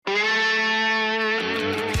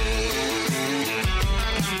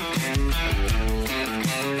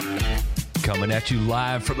Coming at you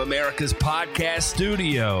live from America's podcast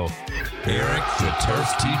studio, Eric the Turf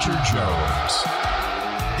Teacher Jones.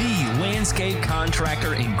 The landscape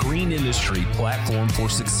contractor and green industry platform for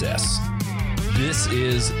success. This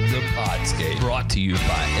is the Podscape, brought to you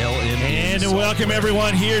by LMN. And welcome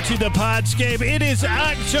everyone here to the Podscape. It is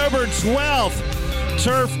October 12th,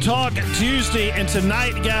 Turf Talk Tuesday, and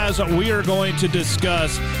tonight, guys, we are going to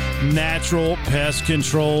discuss natural pest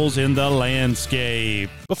controls in the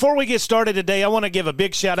landscape. Before we get started today, I want to give a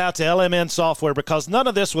big shout out to LMN Software because none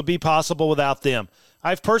of this would be possible without them.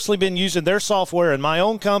 I've personally been using their software in my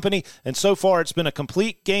own company, and so far it's been a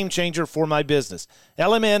complete game changer for my business.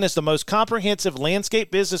 LMN is the most comprehensive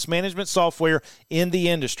landscape business management software in the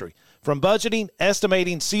industry. From budgeting,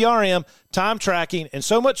 estimating, CRM, time tracking, and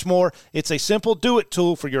so much more, it's a simple do-it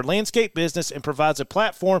tool for your landscape business and provides a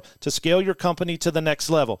platform to scale your company to the next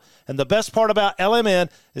level. And the best part about LMN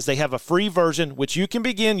is they have a free version, which you can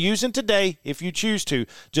begin using today if you choose to.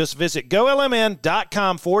 Just visit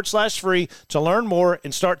golmn.com/free to learn more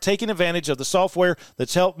and start taking advantage of the software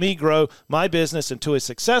that's helped me grow my business into a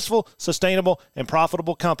successful, sustainable, and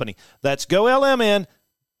profitable company. That's golmn.com/free.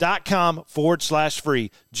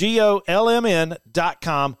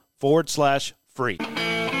 golmn.com/free.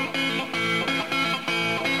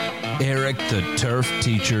 Eric the Turf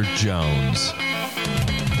Teacher Jones.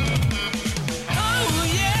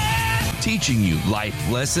 Oh, yeah! Teaching you life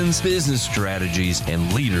lessons, business strategies,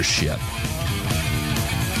 and leadership.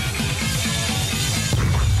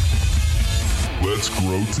 Let's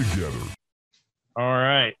grow together. All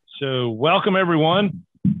right. So welcome, everyone.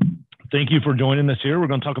 Thank you for joining us here. We're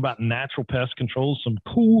going to talk about natural pest control, some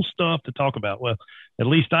cool stuff to talk about. Well, at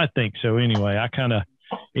least I think so anyway. I kind of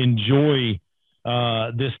enjoy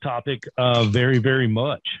this topic very, very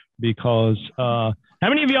much because how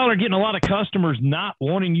many of y'all are getting a lot of customers not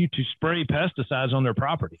wanting you to spray pesticides on their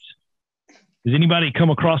properties? Has anybody come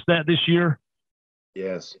across that this year?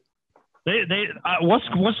 Yes.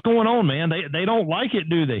 What's going on, man? They don't like it,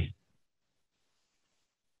 do they?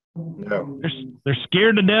 No. They're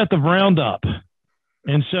scared to death of Roundup.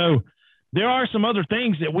 And so there are some other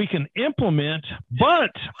things that we can implement,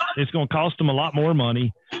 but it's going to cost them a lot more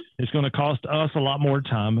money. It's going to cost us a lot more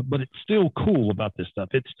time, but it's still cool about this stuff.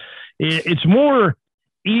 It's more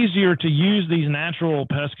easier to use these natural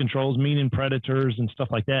pest controls, meaning predators and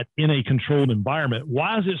stuff like that, in a controlled environment.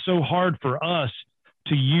 Why is it so hard for us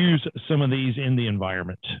to use some of these in the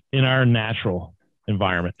environment, in our natural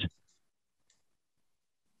environment?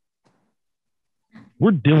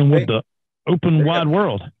 We're dealing with the open, wide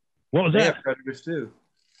world. What was that? They have predators too.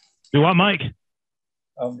 Do what, Mike?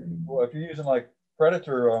 Well, if you're using like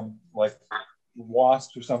predator, like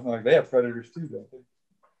wasps or something like that, they have predators too, don't they?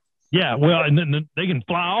 Yeah, well, and then they can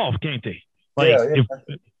fly off, can't they? Like,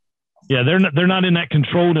 Yeah, they're not in that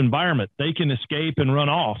controlled environment. They can escape and run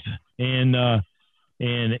off and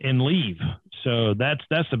leave. So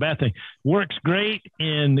that's the bad thing. Works great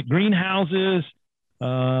in greenhouses.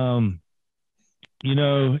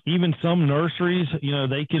 Even some nurseries,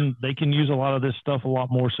 they can use a lot of this stuff a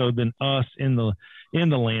lot more so than us in the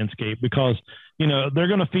landscape because, they're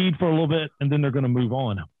going to feed for a little bit and then they're going to move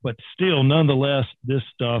on. But still, nonetheless, this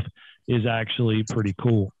stuff is actually pretty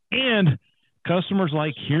cool. And customers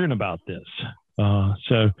like hearing about this.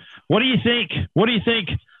 So what do you think? What do you think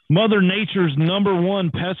Mother Nature's number one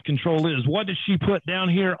pest control is? What does she put down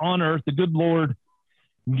here on earth, the good Lord,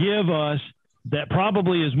 give us that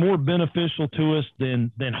probably is more beneficial to us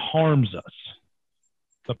than harms us?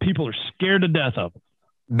 But people are scared to death of them.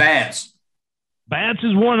 Bats. Bats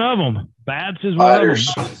is one of them. Spiders.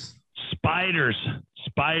 Spiders.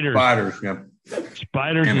 Spiders, yep.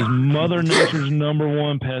 Spiders is Mother Nature's number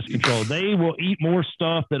one pest control. They will eat more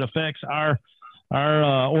stuff that affects our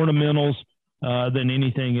ornamentals than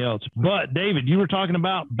anything else. But, David, you were talking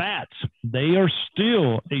about bats. They are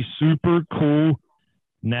still a super cool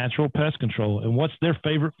natural pest control. And what's their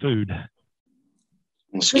favorite food?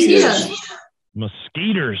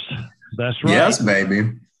 Mosquitoes. That's right. Yes,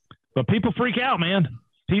 baby. But people freak out, man.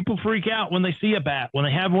 People freak out when they see a bat, when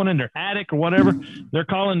they have one in their attic or whatever. They're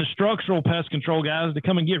calling the structural pest control guys to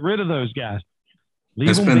come and get rid of those guys.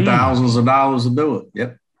 They spend thousands of dollars to do it.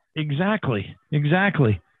 Yep. Exactly.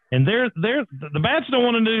 And the bats don't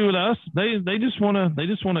want to do with us. They just want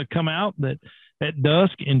to come out at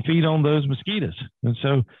dusk and feed on those mosquitoes. And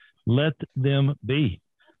so let them be.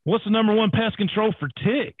 What's the number one pest control for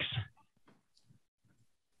ticks?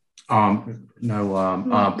 Possums.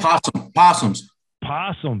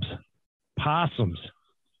 Possums.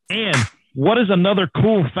 And what is another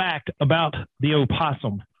cool fact about the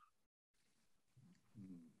opossum?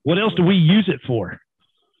 What else do we use it for?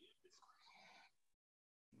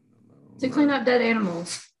 To clean up dead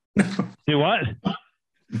animals. Do what?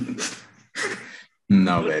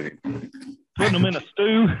 No, baby. Putting them in a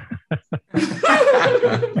stew.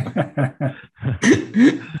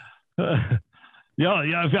 Yeah.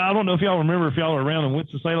 I don't know if y'all remember, if y'all were around in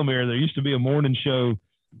Winston-Salem area, there used to be a morning show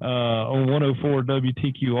on 104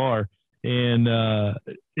 WTQR, and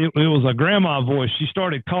it was a grandma voice. She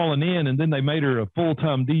started calling in, and then they made her a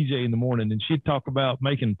full-time DJ in the morning, and she'd talk about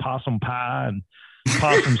making possum pie and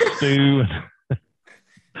possum stew.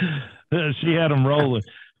 She had them rolling.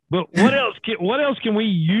 But what else can we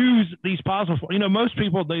use these possums for? You know, most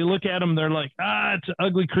people, they look at them, they're like, it's an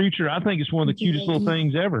ugly creature. I think it's one of the cutest little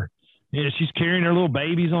things ever. Yeah, she's carrying her little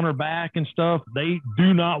babies on her back and stuff. They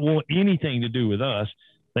do not want anything to do with us.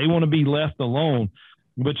 They want to be left alone.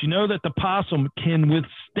 But you know that the possum can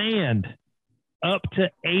withstand up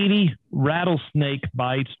to 80 rattlesnake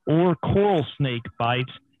bites or coral snake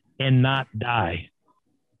bites and not die.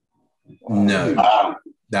 No,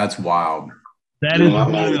 that's wild. That is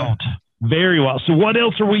wild. Very wild. So what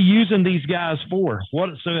else are we using these guys for?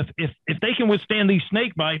 So if they can withstand these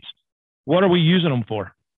snake bites, what are we using them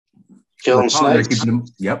for? Killing snakes.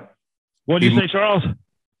 Yep. What did you say, Charles?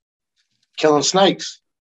 Killing snakes.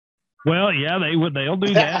 Well, yeah, they'll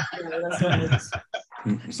do that.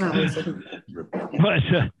 But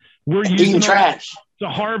we're using trash to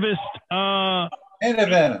harvest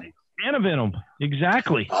antivenom.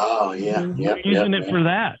 Exactly. Oh yeah. We're using it for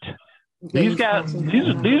that. These guys, these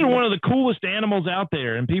are one of the coolest animals out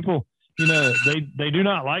there, and people, you know, they do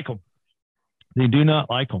not like them. They do not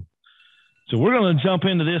like them. So we're going to jump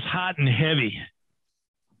into this hot and heavy.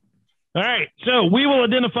 All right, so we will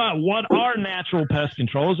identify what are natural pest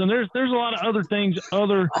controls, and there's a lot of other things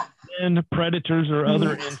other than predators or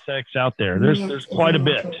other insects out there. There's quite a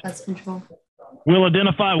bit. We'll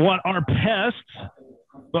identify what are pests,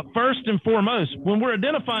 but first and foremost, when we're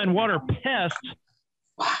identifying what are pests,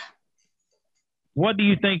 what do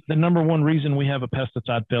you think the number one reason we have a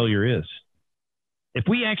pesticide failure is? If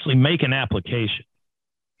we actually make an application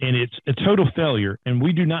and it's a total failure and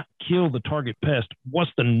we do not kill the target pest,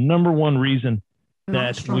 what's the number one reason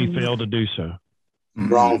that we fail to do so?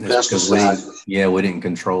 Wrong pesticide. We didn't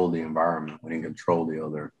control the environment. We didn't control the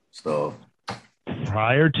other stuff.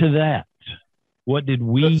 Prior to that, what did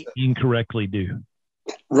we incorrectly do?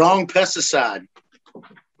 Wrong pesticide.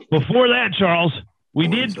 Before that, Charles, we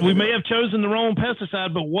may have chosen the wrong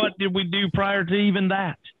pesticide, but what did we do prior to even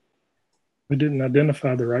that? We didn't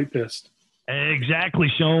identify the right pest. Exactly,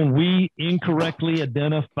 Sean. We incorrectly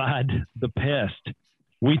identified the pest.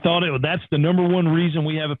 We thought that's the number one reason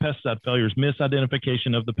we have a pesticide failure is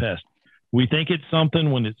misidentification of the pest. We think it's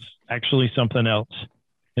something when it's actually something else.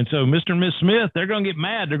 And so Mr. and Ms. Smith, they're going to get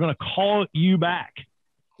mad. They're going to call you back.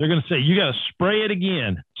 They're going to say, you got to spray it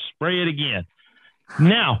again. Spray it again.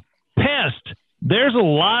 Now, pest, there's a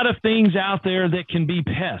lot of things out there that can be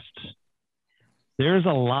pests. There's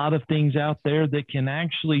a lot of things out there that can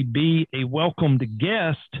actually be a welcomed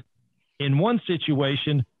guest in one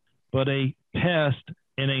situation, but a pest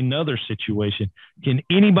in another situation. Can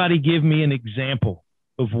anybody give me an example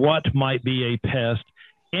of what might be a pest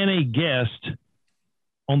and a guest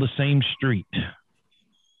on the same street?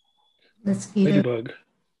 Ladybug.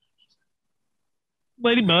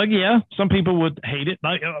 Ladybug, yeah. Some people would hate it.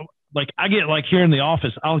 Like I get like here in the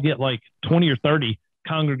office, I'll get like 20 or 30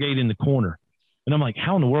 congregate in the corner. And I'm like,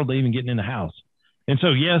 how in the world are they even getting in the house? And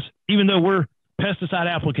so, yes, even though we're pesticide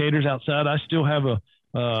applicators outside, I still have a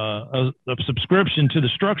subscription to the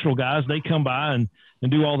structural guys. They come by and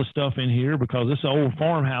do all the stuff in here because it's an old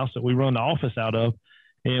farmhouse that we run the office out of.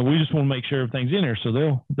 And we just want to make sure everything's in there. So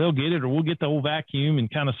they'll get it, or we'll get the old vacuum and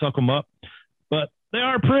kind of suck them up. But they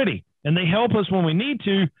are pretty and they help us when we need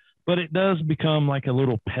to, but it does become like a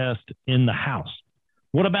little pest in the house.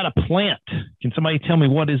 What about a plant? Can somebody tell me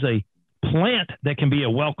what is a plant that can be a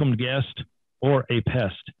welcomed guest or a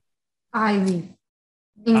pest? Ivy.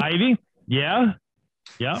 Ivy? Yeah.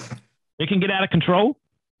 Yeah. It can get out of control.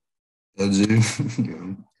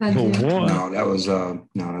 Kudzu. No, that was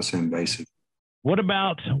that's invasive. What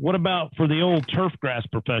about for the old turf grass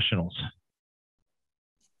professionals?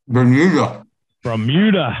 Bermuda.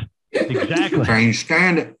 Exactly. Can't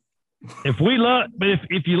stand it. If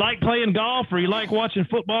you like playing golf or you like watching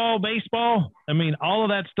football, baseball, I mean, all of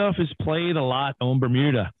that stuff is played a lot on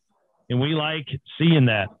Bermuda, and we like seeing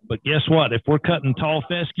that. But guess what? If we're cutting tall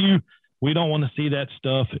fescue, we don't want to see that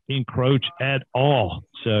stuff encroach at all.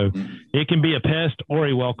 So it can be a pest or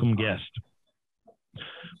a welcome guest.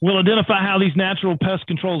 We'll identify how these natural pest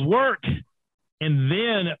controls work, and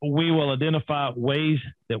then we will identify ways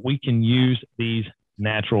that we can use these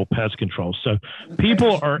natural pest control. So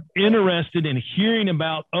people are interested in hearing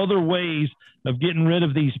about other ways of getting rid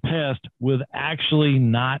of these pests with actually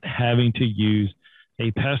not having to use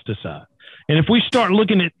a pesticide. And if we start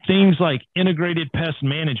looking at things like integrated pest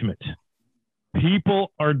management,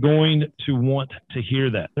 people are going to want to hear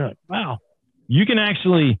that. They're like, wow, you can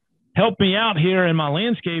actually help me out here in my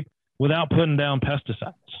landscape without putting down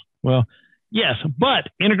pesticides. Well, yes, but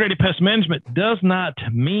integrated pest management does not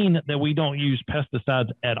mean that we don't use pesticides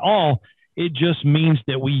at all. It just means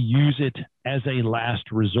that we use it as a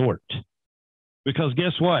last resort. Because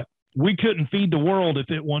guess what? We couldn't feed the world if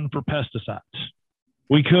it wasn't for pesticides.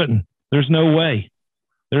 We couldn't. There's no way.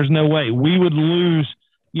 There's no way. We would lose,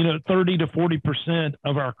 30 to 40%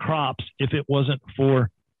 of our crops if it wasn't for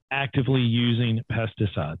actively using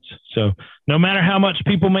pesticides. So no matter how much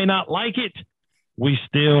people may not like it, we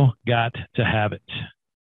still got to have it.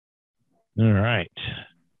 All right.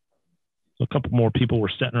 So a couple more people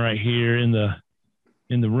were sitting right here in the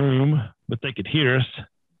room, but they could hear us.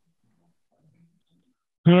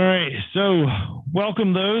 All right. So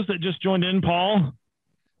welcome those that just joined in, Paul,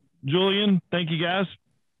 Julian. Thank you guys.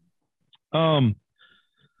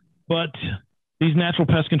 But these natural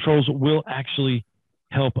pest controls will actually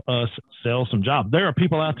help us sell some jobs. There are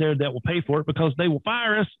people out there that will pay for it because they will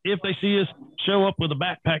fire us if they see us show up with a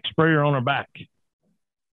backpack sprayer on our back.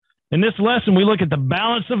 In this lesson, we look at the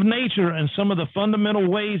balance of nature and some of the fundamental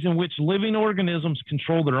ways in which living organisms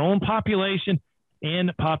control their own population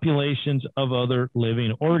and populations of other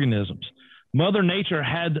living organisms. Mother Nature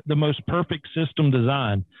had the most perfect system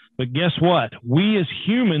design, but guess what? We as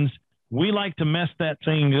humans, we like to mess that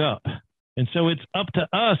thing up. And so it's up to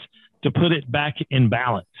us to put it back in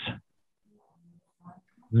balance.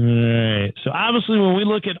 All right. So obviously when we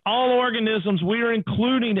look at all organisms, we are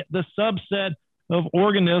including the subset of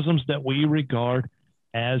organisms that we regard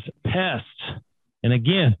as pests. And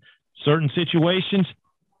again, certain situations,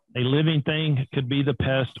 a living thing could be the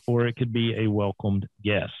pest or it could be a welcomed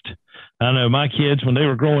guest. I know my kids, when they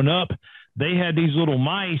were growing up, they had these little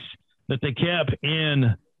mice that they kept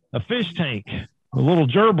in a fish tank, a little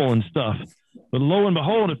gerbil and stuff. But lo and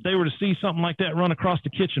behold, if they were to see something like that run across the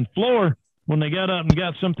kitchen floor, when they got up and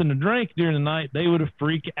got something to drink during the night, they would have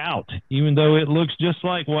freaked out, even though it looks just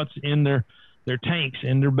like what's in their tanks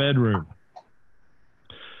in their bedroom.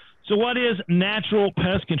 So what is natural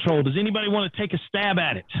pest control? Does anybody want to take a stab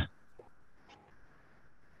at it?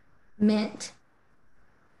 Mint.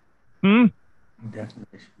 Definition.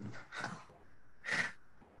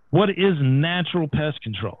 What is natural pest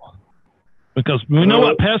control? Because we know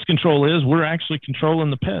what pest control is. We're actually controlling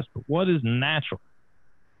the pest. But what is natural?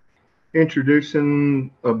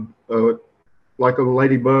 Introducing like a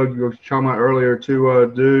ladybug you were talking about earlier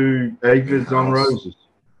to do aphids on roses.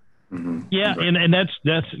 Mm-hmm. Yeah, and that's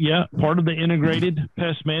part of the integrated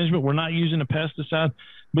pest management. We're not using a pesticide,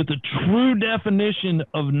 but the true definition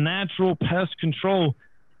of natural pest control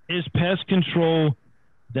is pest control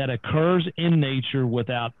that occurs in nature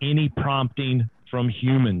without any prompting from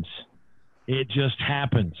humans. It just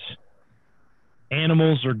happens.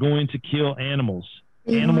 Animals are going to kill animals.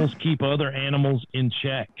 Animals keep other animals in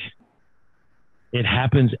check. It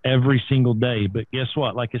happens every single day. But guess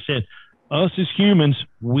what? Like I said, us as humans,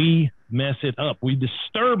 we mess it up. We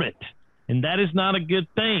disturb it. And that is not a good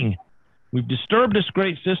thing. We've disturbed this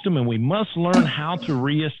great system, and we must learn how to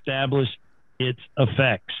reestablish its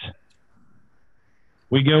effects.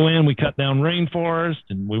 We go in, we cut down rainforest,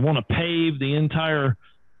 and we want to pave the entire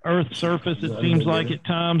Earth's surface, it seems like at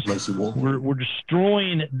times. We're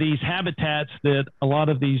destroying these habitats that a lot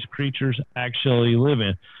of these creatures actually live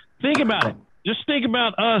in. Think about it. Just think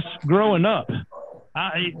about us growing up.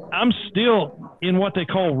 I'm still in what they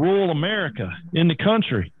call rural America, in the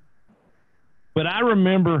country. But I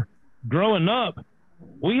remember growing up,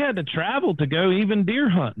 we had to travel to go even deer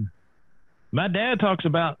hunting. My dad talks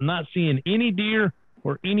about not seeing any deer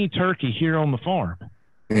or any turkey here on the farm.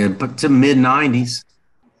 Yeah, but to mid-90s.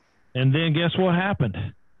 And then guess what happened?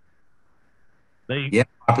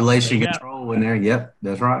 Population control in there. Yep,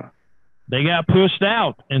 that's right. They got pushed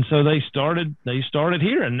out, and so they started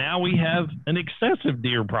here, and now we have an excessive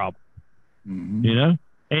deer problem. Mm-hmm. You know,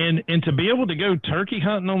 and to be able to go turkey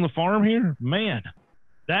hunting on the farm here, man,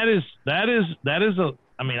 that is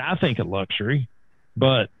I think a luxury.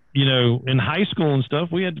 But you know, in high school and stuff,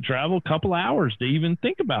 we had to travel a couple hours to even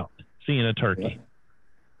think about seeing a turkey.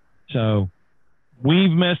 Yeah. So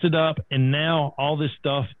we've messed it up, and now all this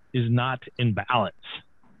stuff is not in balance.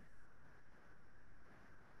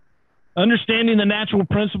 Understanding the natural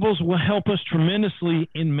principles will help us tremendously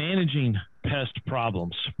in managing pest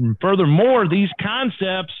problems. Furthermore, these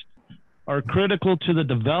concepts are critical to the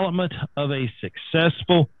development of a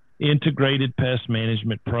successful integrated pest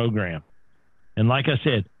management program. And like I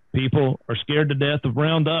said, people are scared to death of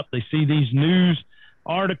Roundup. They see these news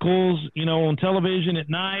articles, on television at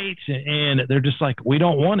night, and they're just like, we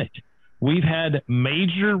don't want it. We've had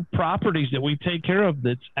major properties that we take care of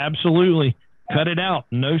that's absolutely cut it out,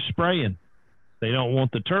 no spraying. They don't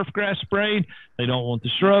want the turf grass sprayed. They don't want the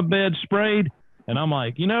shrub bed sprayed. And I'm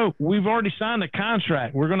like, we've already signed a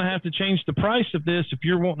contract. We're going to have to change the price of this if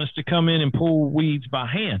you're wanting us to come in and pull weeds by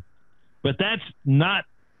hand. But that's not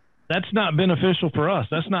beneficial for us.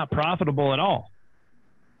 That's not profitable at all.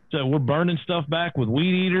 So we're burning stuff back with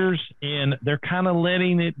weed eaters, and they're kind of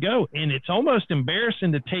letting it go. And it's almost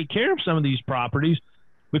embarrassing to take care of some of these properties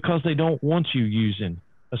because they don't want you using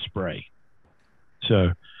a spray.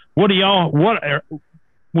 So when y'all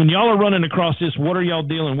are running across this, what are y'all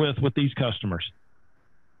dealing with these customers?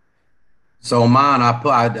 So mine,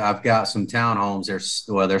 I've got some townhomes.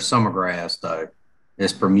 They're summer grass though.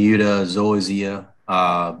 It's Bermuda, zoysia,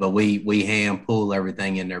 but we hand pull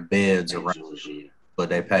everything in their beds around, but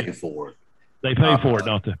they pay for it. They pay for it,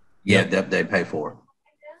 don't they? Yeah, they pay for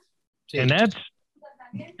it. And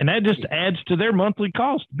that just adds to their monthly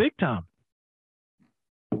cost, big time.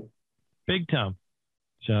 Big time.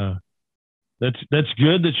 So that's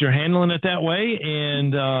good that you're handling it that way,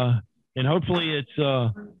 and hopefully it's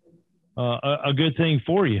a good thing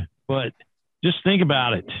for you. But just think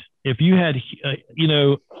about it. If you had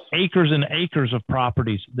acres and acres of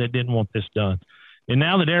properties that didn't want this done, and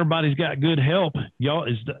now that everybody's got good help,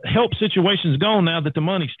 the help situation's gone now that the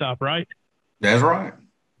money stopped, right? That's right.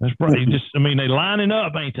 That's right. They lining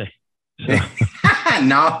up, ain't they? So.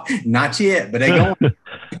 No, not yet, but they going.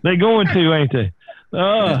 They going to, ain't they?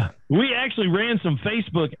 We actually ran some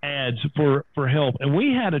Facebook ads for help, and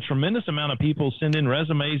we had a tremendous amount of people send in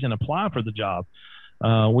resumes and apply for the job.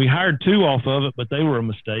 We hired 2 off of it, but they were a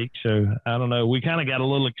mistake. So I don't know. We kind of got a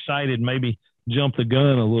little excited, maybe jumped the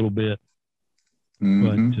gun a little bit.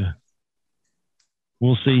 But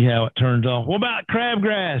we'll see how it turns out. What about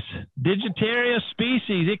crabgrass? Digitaria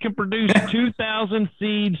species. It can produce 2,000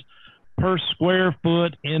 seeds per square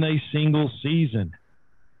foot in a single season.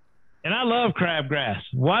 And I love crabgrass.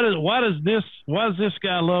 Why does this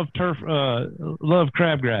guy love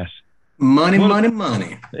crabgrass? Money.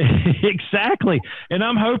 Exactly. And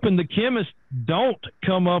I'm hoping the chemists don't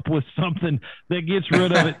come up with something that gets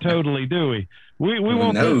rid of it totally, do we? We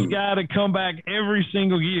want this guy to come back every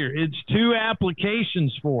single year. It's 2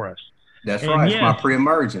 applications for us. That's right. Yes, it's my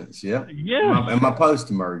pre-emergence. Yep. Yeah. And my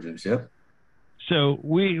post-emergence. Yep. So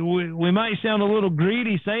we might sound a little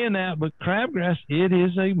greedy saying that, but crabgrass, it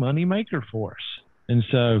is a money maker for us. And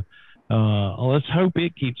so let's hope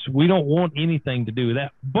it keeps. We don't want anything to do with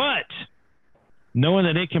that. But knowing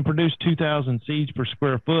that it can produce 2,000 seeds per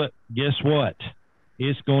square foot, guess what?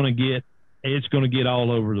 It's going to get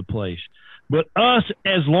all over the place. But us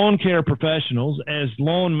as lawn care professionals, as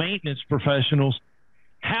lawn maintenance professionals,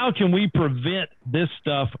 how can we prevent this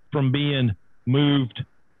stuff from being moved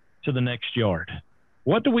to the next yard?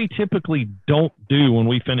 What do we typically don't do when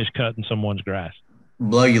we finish cutting someone's grass?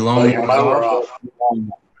 Blow your lawnmower off.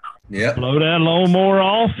 Yep. Blow that lawnmower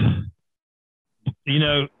off.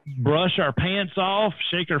 Brush our pants off,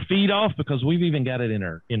 shake our feet off, because we've even got it in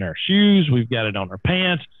our shoes. We've got it on our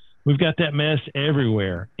pants. We've got that mess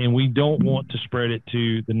everywhere, and we don't want to spread it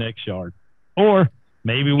to the next yard. Or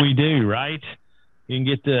maybe we do, right? You can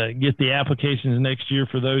get the applications next year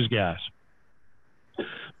for those guys.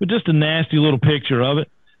 But just a nasty little picture of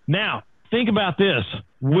it. Now, think about this.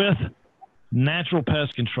 With natural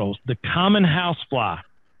pest controls, the common housefly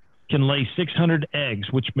can lay 600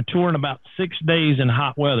 eggs, which mature in about 6 days in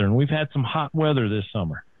hot weather. And we've had some hot weather this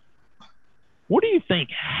summer. What do you think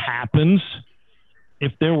happens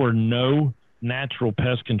if there were no natural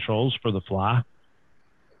pest controls for the fly?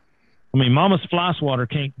 Mama's fly swatter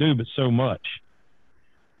can't do but so much.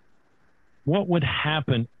 What would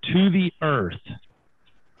happen to the earth?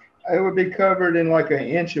 It would be covered in like 1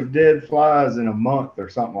 inch of dead flies in a month or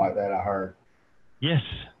something like that, I heard. Yes.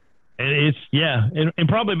 And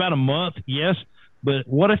probably about a month, yes. But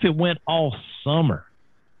what if it went all summer?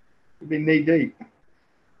 It'd be knee deep.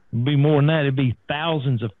 It'd be more than that. It'd be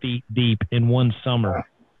thousands of feet deep in one summer.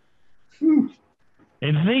 Whew.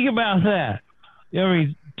 And think about that.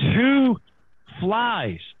 2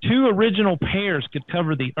 flies, 2 original pairs could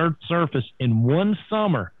cover the Earth's surface in one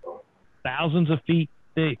summer, thousands of feet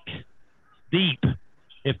deep,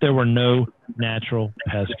 if there were no natural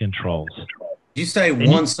pest controls. Did you say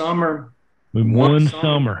one summer? One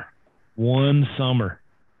summer. One summer.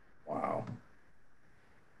 Wow.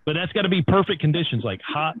 But that's got to be perfect conditions, like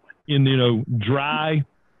hot and dry,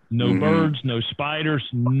 No birds, no spiders,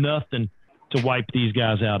 nothing to wipe these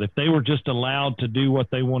guys out. If they were just allowed to do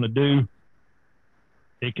what they want to do,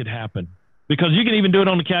 it could happen. Because you can even do it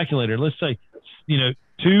on the calculator. Let's say,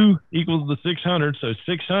 2 equals the 600. So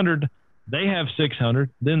 600, they have 600.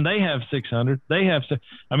 Then they have 600. They have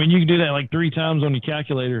 – I mean, you can do that like 3 times on your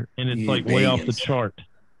calculator, and it's like way off the chart.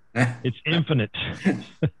 It's infinite.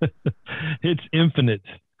 It's infinite.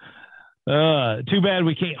 Too bad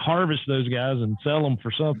we can't harvest those guys and sell them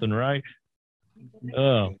for something, right?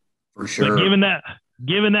 For sure. But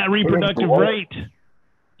given that reproductive rate,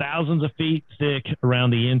 thousands of feet thick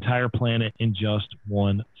around the entire planet in just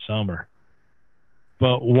one summer.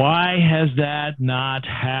 But why has that not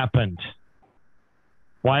happened?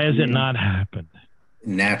 Why has it not happened?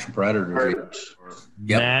 Natural predators.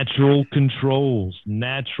 Yep. Natural controls,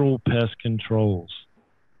 natural pest controls.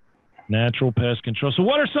 Natural pest control. So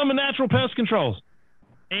what are some of natural pest controls?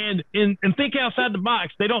 And think outside the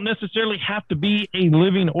box. They don't necessarily have to be a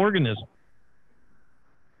living organism.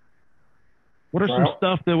 What are some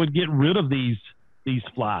stuff that would get rid of these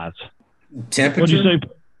flies? Temperature. What'd you say?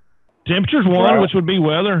 Temperature's one, Drought. which would be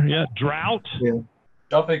weather. Yeah, drought. Yeah.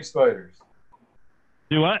 Jumping spiders.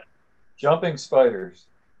 Do what? Jumping spiders.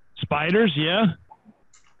 Spiders, yeah.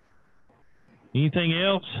 Anything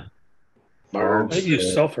else? Birds. I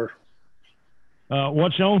use sulfur.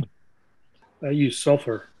 What's on? I use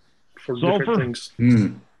sulfur for Sulfur? different things.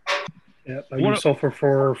 Yeah, I use sulfur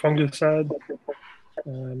for fungicide,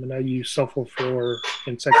 and I use sulfur for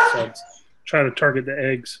insecticides. Try to target the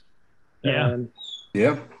eggs. Yeah.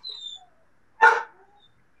 Yeah.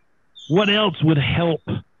 What else would help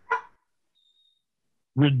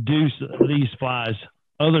reduce these flies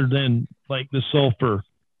other than like the sulfur,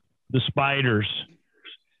 the spiders,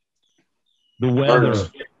 the weather?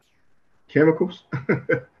 Birds. Chemicals.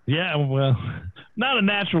 Yeah, well, not a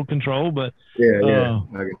natural control, but Yeah.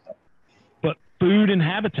 but food and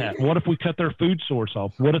habitat. What if we cut their food source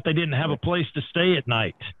off? What if they didn't have a place to stay at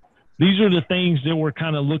night? These are the things that we're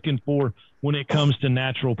kind of looking for when it comes to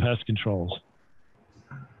natural pest controls.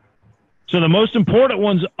 So the most important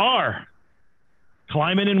ones are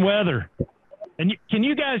climate and weather. And can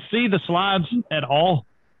you guys see the slides at all?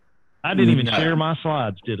 I didn't even share my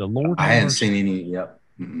slides, did I? Lord, I hadn't seen any. Yep.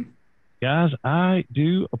 Guys, I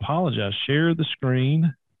do apologize. Share the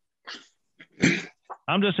screen.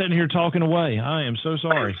 I'm just sitting here talking away. I am so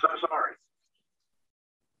sorry.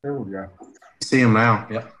 There we go. See them now.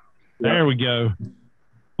 Yep. There we go.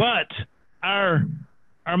 But our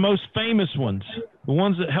most famous ones, the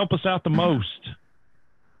ones that help us out the most,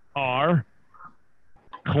 are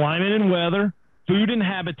climate and weather, food and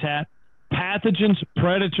habitat, pathogens,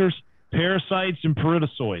 predators, parasites, and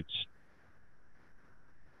parasitoids.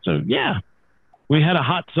 So, yeah, we had a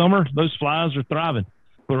hot summer. Those flies are thriving.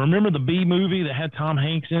 But remember the bee movie that had Tom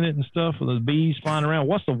Hanks in it and stuff with those bees flying around?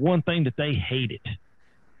 What's the one thing that they hated?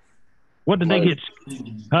 What did they get?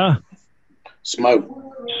 Huh? Smoke.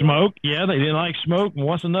 Smoke. Yeah, they didn't like smoke. And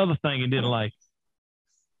what's another thing they didn't like?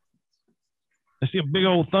 They see a big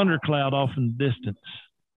old thundercloud off in the distance.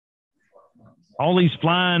 All these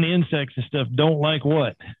flying insects and stuff don't like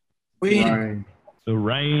what? Rain. The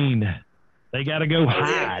rain. They got to go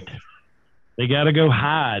hide. They got to go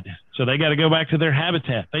hide. So they got to go back to their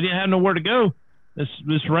habitat. They didn't have nowhere to go.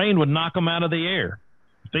 This rain would knock them out of the air.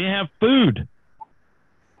 If they didn't have food,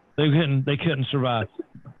 they couldn't survive.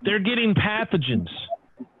 They're getting pathogens.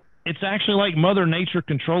 It's actually like Mother Nature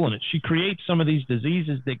controlling it. She creates some of these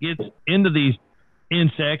diseases that gets into these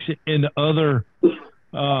insects and other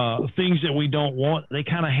things that we don't want. They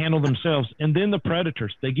kind of handle themselves. And then the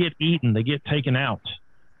predators, they get eaten, they get taken out.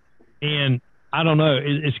 And I don't know,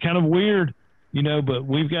 it's kind of weird, but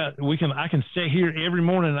I can sit here every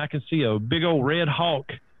morning and I can see a big old red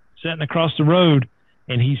hawk sitting across the road,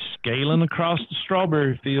 and he's scaling across the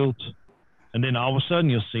strawberry fields. And then all of a sudden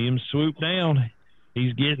you'll see him swoop down.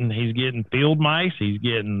 He's getting field mice, he's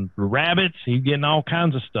getting rabbits, he's getting all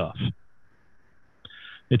kinds of stuff.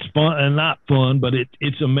 It's fun and not fun, but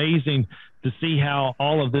it's amazing to see how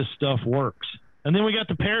all of this stuff works. And then we got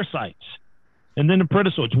the parasites. And then the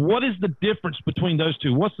parasitoids. What is the difference between those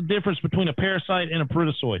two? What's the difference between a parasite and a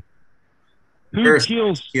parasitoid? Who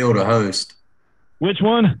kills? Kill the host. Which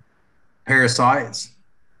one? Parasites.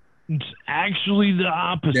 It's actually the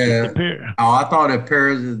opposite. Yeah. I thought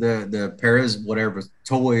the paras, whatever,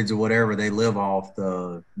 toids or whatever, they live off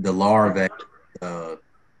the larvae,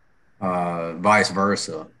 vice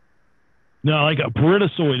versa. No, like a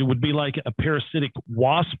parasitoid would be like a parasitic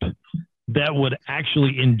wasp that would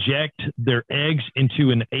actually inject their eggs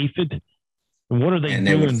into an aphid. And what are they doing? And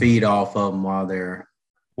they would feed off of them once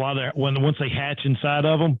once they hatch inside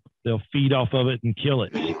of them. they'll feed off of it and kill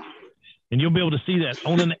it. And you'll be able to see that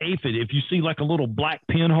on an aphid. If you see like a little black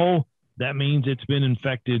pinhole, that means it's been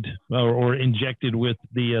infected or injected with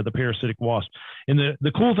the parasitic wasp. And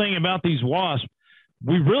the cool thing about these wasps,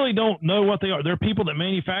 we really don't know what they are. There are people that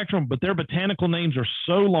manufacture them, but their botanical names are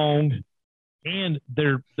so long, and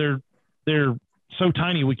they're so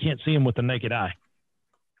tiny we can't see them with the naked eye.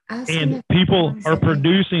 And people are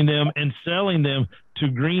producing them and selling them to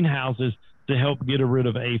greenhouses to help get rid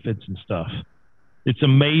of aphids and stuff. It's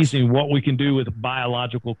amazing what we can do with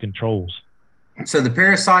biological controls. So the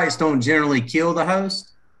parasites don't generally kill the host?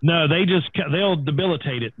 No, they'll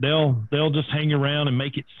debilitate it. They'll just hang around and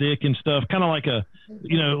make it sick and stuff, kind of like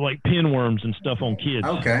like pinworms and stuff on kids.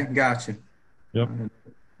 Okay, gotcha. Yep.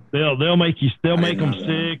 They'll make them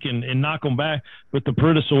sick and knock them back, but the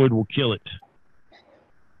Prudozoid will kill it.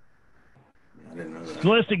 I didn't know that. So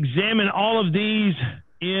let's examine all of these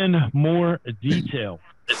in more detail.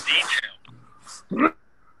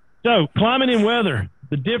 So climate and weather,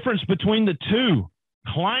 the difference between the two.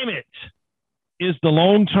 Climate is the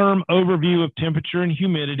long-term overview of temperature and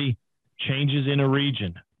humidity changes in a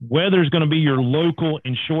region. Weather is going to be your local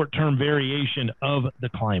and short-term variation of the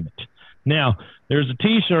climate. Now, there's a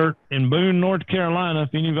T-shirt in Boone, North Carolina.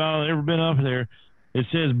 If any of y'all have ever been up there, it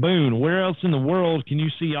says Boone. Where else in the world can you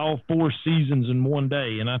see all 4 seasons in one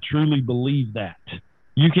day? And I truly believe that.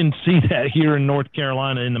 You can see that here in North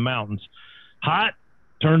Carolina in the mountains. Hot,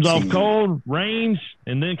 turns off cold, rains,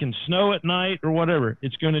 and then can snow at night or whatever.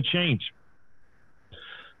 It's going to change.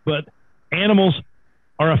 But animals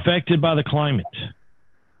are affected by the climate.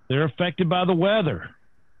 They're affected by the weather.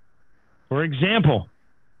 For example,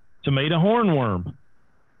 tomato hornworm.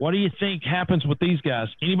 What do you think happens with these guys?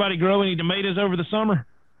 Anybody grow any tomatoes over the summer?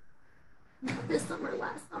 This summer,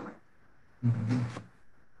 last summer. Mm-hmm.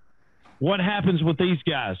 What happens with these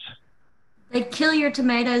guys? They kill your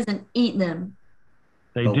tomatoes and eat them.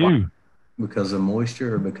 They do. Why? Because of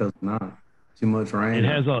moisture or because not? Too much rain? It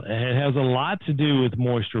has a lot to do with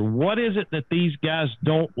moisture. What is it that these guys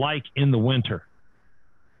don't like in the winter?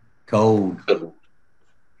 Cold.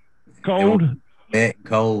 Cold? Wet,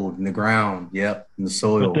 cold in the ground. Yep, in the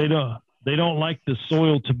soil. But they don't like the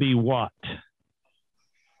soil to be what?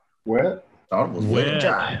 Wet? Thought it was Wet.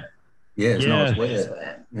 Dry. Yes, no, it's It's wet.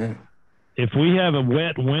 wet. Yeah. If we have a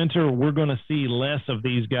wet winter, we're going to see less of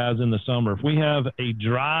these guys in the summer. If we have a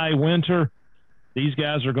dry winter, these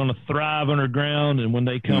guys are going to thrive underground, and when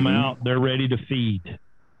they come out, they're ready to feed.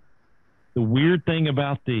 The weird thing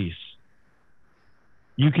about these,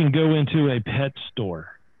 you can go into a pet store,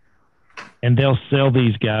 and they'll sell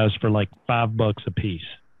these guys for like $5 a piece.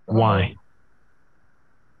 Why?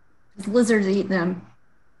 Lizards eat them.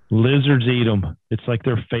 Lizards eat them. It's like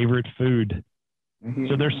their favorite food. Mm-hmm.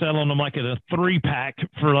 So they're selling them like at a 3-pack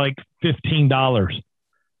for like $15.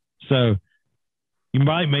 So you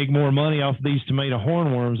might make more money off these tomato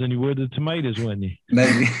hornworms than you would the tomatoes, wouldn't you?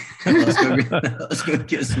 Maybe. let's go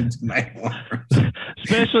get some tomato hornworms.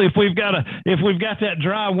 Especially if we've got that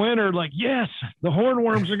dry winter, like, yes, the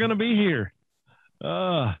hornworms are going to be here.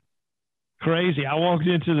 Crazy. I walked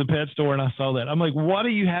into the pet store and I saw that. I'm like, why do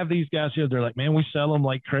you have these guys here? They're like, man, we sell them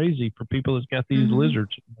like crazy for people that's got these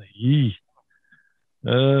lizards. I'm like, yee.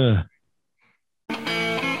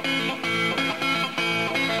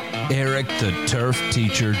 Eric the Turf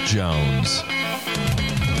Teacher Jones.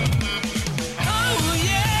 Oh,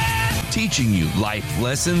 yeah! Teaching you life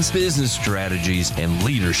lessons, business strategies, and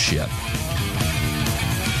leadership.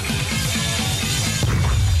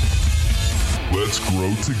 Let's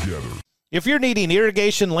grow together. If you're needing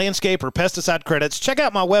irrigation, landscape, or pesticide credits, check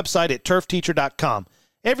out my website at turfteacher.com.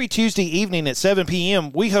 Every Tuesday evening at 7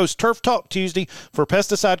 p.m., we host Turf Talk Tuesday for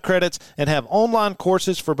pesticide credits and have online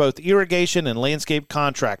courses for both irrigation and landscape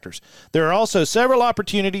contractors. There are also several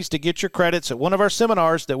opportunities to get your credits at one of our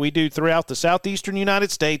seminars that we do throughout the southeastern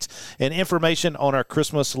United States and information on our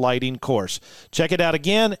Christmas lighting course. Check it out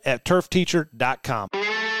again at turfteacher.com.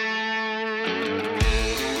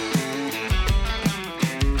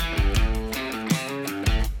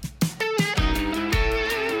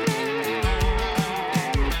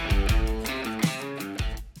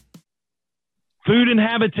 Food and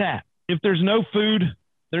habitat. If there's no food,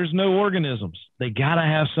 there's no organisms. They got to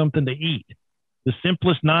have something to eat. The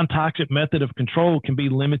simplest non-toxic method of control can be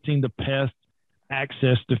limiting the pest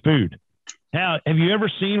access to food. Now, have you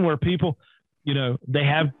ever seen where people, they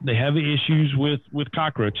have issues with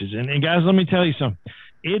cockroaches? And guys, let me tell you something.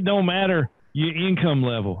 It don't matter your income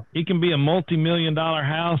level. It can be a multi-million-dollar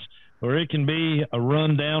house or it can be a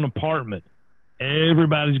run-down apartment.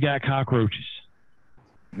 Everybody's got cockroaches.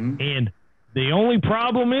 And the only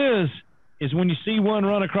problem is is when you see one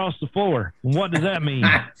run across the floor. And what does that mean?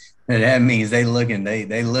 That means they looking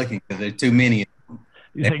because there's too many.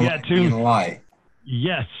 They got too light.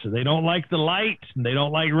 Yes, they don't like the light. They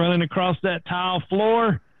don't like running across that tile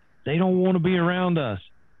floor. They don't want to be around us.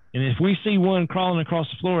 And if we see one crawling across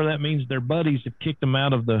the floor, that means their buddies have kicked him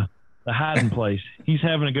out of the hiding place. He's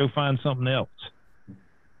having to go find something else.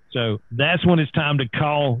 So that's when it's time to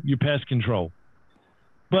call your pest control.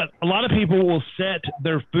 But a lot of people will set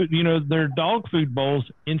their food, their dog food bowls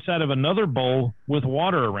inside of another bowl with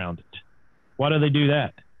water around it. Why do they do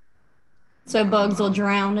that? So bugs will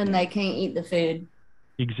drown and they can't eat the food.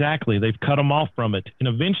 Exactly. They've cut them off from it. And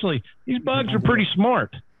eventually, these bugs are pretty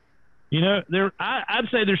smart. I'd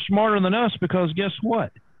say they're smarter than us because guess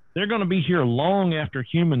what? They're going to be here long after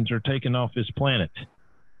humans are taken off this planet.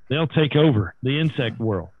 They'll take over the insect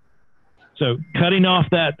world. So cutting off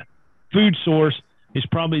that food source is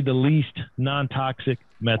probably the least non-toxic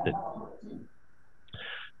method.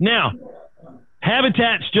 Now,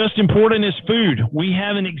 habitat's just important as food. We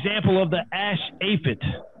have an example of the ash aphid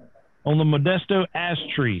on the Modesto ash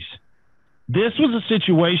trees. This was a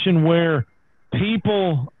situation where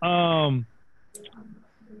people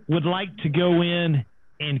would like to go in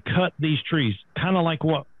and cut these trees, kind of like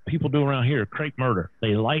what people do around here, crepe myrtle.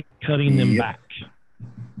 They like cutting them back.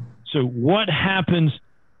 So what happens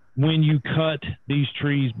when you cut these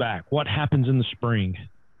trees back? What happens in the spring?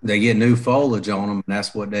 They get new foliage on them, and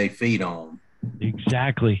that's what they feed on.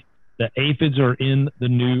 Exactly. The aphids are in the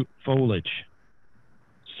new foliage.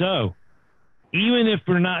 So even if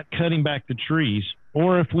we're not cutting back the trees,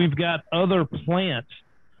 or if we've got other plants,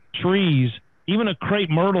 trees, even a crepe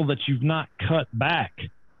myrtle that you've not cut back,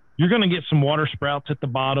 you're going to get some water sprouts at the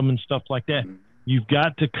bottom and stuff like that. You've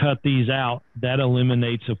got to cut these out. That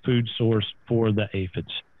eliminates a food source for the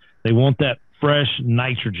aphids. They want that fresh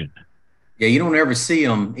nitrogen. Yeah, you don't ever see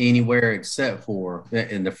them anywhere except for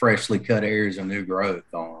in the freshly cut areas of new growth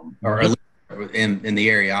on them, or in the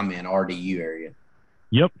area I'm in, RDU area.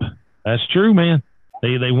 Yep, that's true, man.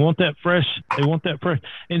 They want that fresh. They want that fresh.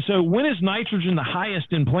 And so, when is nitrogen the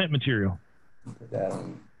highest in plant material?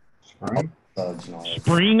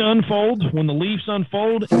 Spring unfolds, when the leaves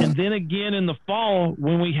unfold, and then again in the fall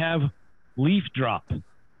when we have leaf drop.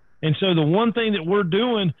 And so the one thing that we're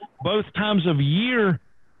doing both times of year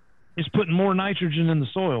is putting more nitrogen in the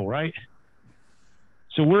soil, right?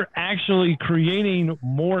 So we're actually creating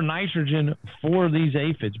more nitrogen for these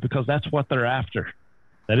aphids because that's what they're after.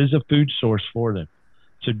 That is a food source for them.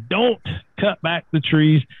 So don't cut back the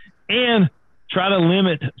trees and try to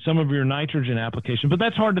limit some of your nitrogen application. But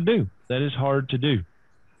that's hard to do. That is hard to do.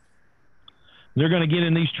 They're going to get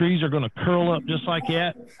in these trees. They're going to curl up just like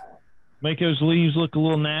that, make those leaves look a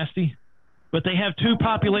little nasty. But they have two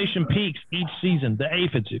population peaks each season, the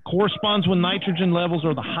aphids. It corresponds when nitrogen levels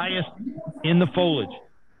are the highest in the foliage.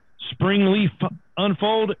 Spring leaf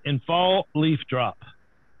unfold and fall leaf drop.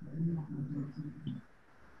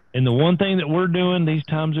 And the one thing that we're doing these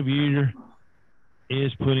times of year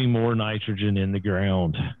is putting more nitrogen in the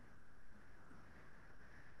ground.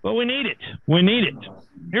 But we need it. We need it.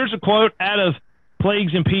 Here's a quote out of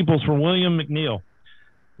Plagues and Peoples from William McNeill.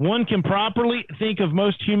 One can properly think of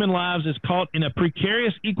most human lives as caught in a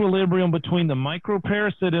precarious equilibrium between the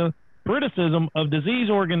microparasitism of disease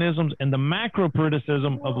organisms and the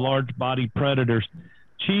macroparasitism of large-bodied predators,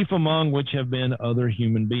 chief among which have been other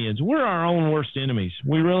human beings. We're our own worst enemies.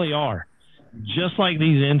 We really are. Just like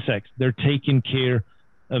these insects, they're taking care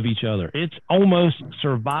of each other. It's almost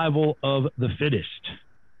survival of the fittest.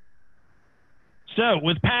 So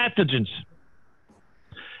with pathogens,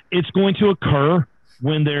 it's going to occur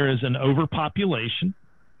when there is an overpopulation.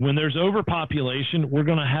 When there's overpopulation, we're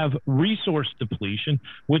going to have resource depletion,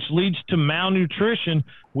 which leads to malnutrition,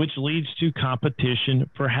 which leads to competition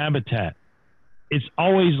for habitat. It's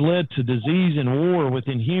always led to disease and war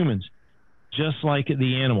within humans, just like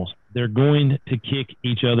the animals. They're going to kick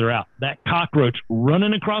each other out. That cockroach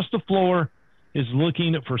running across the floor is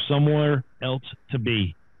looking for somewhere else to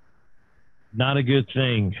be. Not a good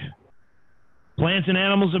thing. Plants and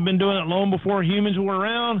animals have been doing it long before humans were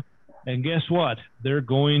around. And guess what? They're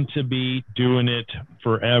going to be doing it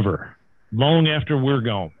forever, long after we're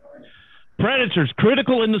gone. Predators,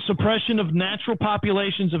 critical in the suppression of natural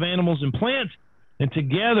populations of animals and plants, and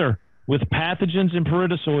together with pathogens and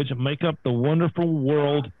parasitoids make up the wonderful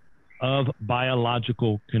world of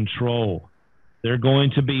biological control. They're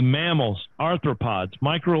going to be mammals, arthropods,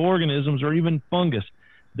 microorganisms, or even fungus.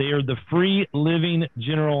 They are the free-living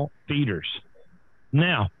general feeders.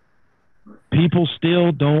 Now, people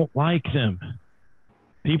still don't like them.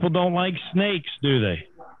 People don't like snakes, do they?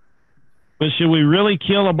 But should we really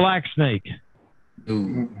kill a black snake?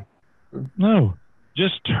 Ooh. No.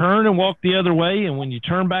 Just turn and walk the other way, and when you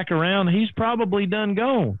turn back around, he's probably done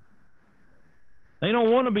gone. They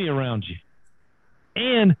don't want to be around you.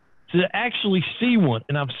 And to actually see one,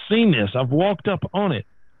 and I've seen this, I've walked up on it,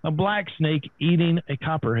 a black snake eating a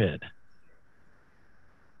copperhead.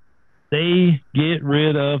 They get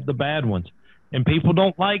rid of the bad ones. And people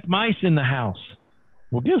don't like mice in the house.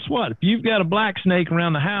 Well, guess what? If you've got a black snake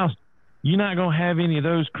around the house, you're not going to have any of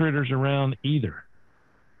those critters around either.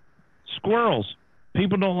 Squirrels.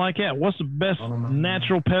 People don't like that. What's the best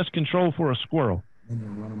natural pest control for a squirrel?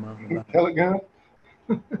 Pellet gun?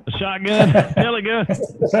 A shotgun? Pellet gun?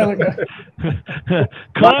 Pellet gun.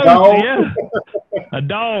 Close, yeah. A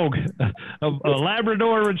dog. A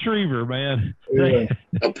Labrador retriever, man. Yeah.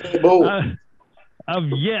 A pit bull. I've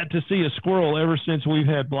yet to see a squirrel ever since we've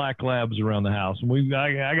had black labs around the house. And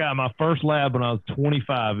I got my first lab when I was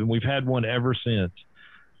 25, and we've had one ever since.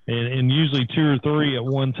 And usually 2 or 3 at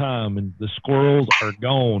one time, and the squirrels are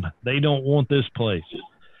gone. They don't want this place.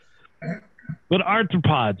 But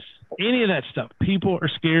arthropods, any of that stuff, people are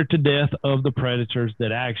scared to death of the predators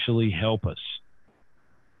that actually help us.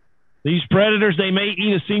 These predators, they may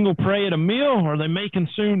eat a single prey at a meal, or they may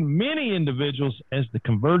consume many individuals as the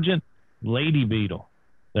convergent lady beetle.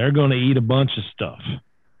 They're going to eat a bunch of stuff.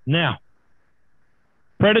 Now,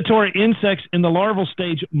 predatory insects in the larval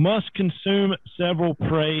stage must consume several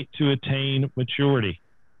prey to attain maturity.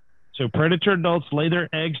 So predator adults lay their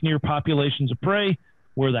eggs near populations of prey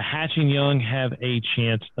where the hatching young have a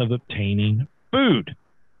chance of obtaining food.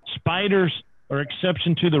 Spiders are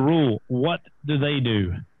exception to the rule. What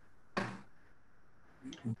do?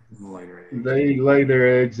 They lay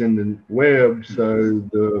their eggs in the web so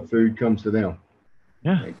the food comes to them.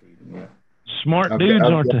 Yeah. Smart dudes,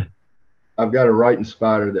 aren't they? I've got a writing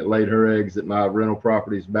spider that laid her eggs at my rental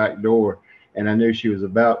property's back door, and I knew she was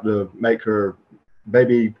about to make her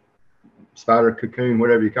baby spider cocoon,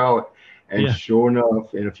 whatever you call it. And sure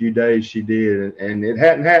enough, in a few days she did, and it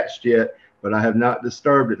hadn't hatched yet, but I have not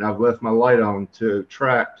disturbed it, and I've left my light on to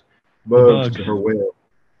attract bugs to her web.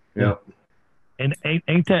 Yeah. And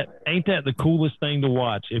ain't that the coolest thing to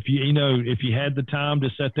watch? If you had the time to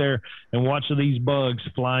sit there and watch these bugs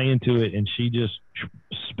fly into it, and she just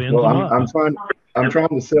spins them up. I'm trying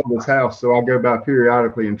to sell this house, so I go by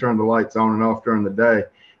periodically and turn the lights on and off during the day.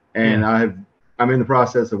 And I'm in the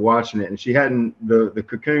process of watching it, and the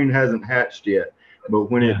cocoon hasn't hatched yet, but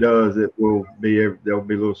when it does, there'll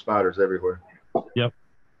be little spiders everywhere. Yep.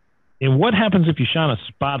 And what happens if you shine a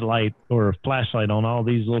spotlight or a flashlight on all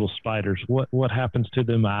these little spiders? What happens to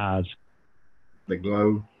them eyes? They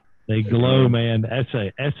glow. They glow, man. That's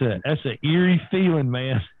a eerie feeling,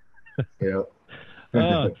 man. Yeah.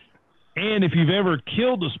 And if you've ever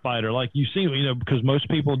killed a spider, like you've seen, because most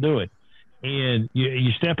people do it, and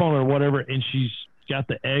you step on her or whatever, and she's got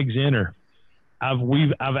the eggs in her.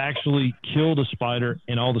 I've actually killed a spider,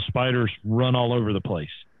 and all the spiders run all over the place.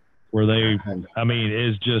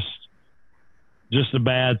 It's just a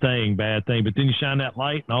bad thing. But then you shine that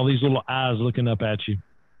light, and all these little eyes looking up at you.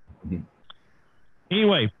 Mm-hmm.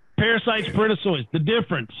 Anyway, parasites, parasitoids, the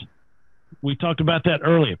difference. We talked about that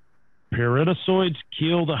earlier. Parasitoids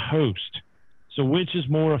kill the host. So which is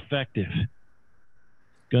more effective?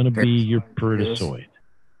 Going to be your parasitoid.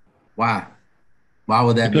 Why? Why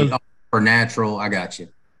would that be? For natural, I got you.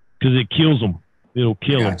 Because it kills them. It'll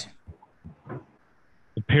kill them.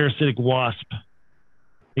 The parasitic wasp.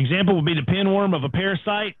 Example would be the pinworm of a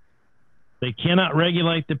parasite. They cannot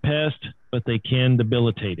regulate the pest, but they can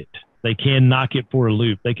debilitate it. They can knock it for a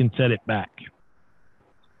loop. They can set it back.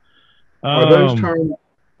 Are those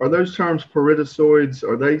terms parasitoids?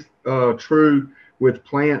 Are they true with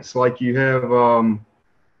plants like you have?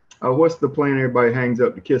 What's the plant everybody hangs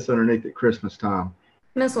up to kiss underneath at Christmas time?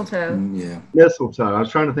 Mistletoe. Yeah. Mistletoe. I was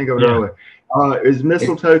trying to think of it earlier. Is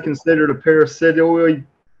mistletoe considered a parasitoid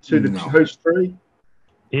to the host tree?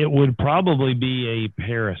 It would probably be a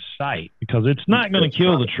parasite because it's not going to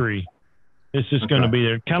kill the tree. It's just going to be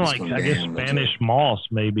there. Kind of like, I guess, Spanish moss,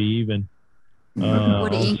 maybe even.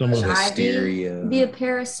 Would English ivy be a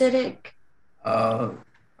parasitic? I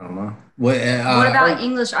don't know. What about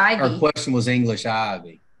English ivy? Our question was English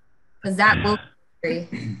ivy. Because that will be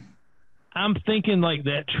tree. I'm thinking like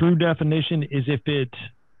that true definition is if it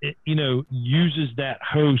uses that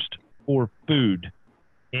host for food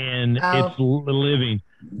and it's living.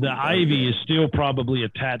 The ivy is still probably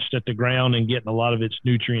attached at the ground and getting a lot of its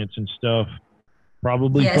nutrients and stuff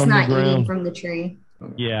probably from the ground. It's not eating from the tree.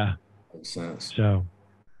 Yeah. Makes sense. So,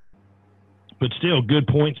 but still good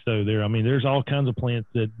points though there. I mean, there's all kinds of plants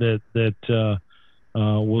that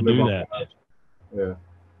will do that. Yeah.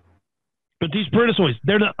 But these parasitoids,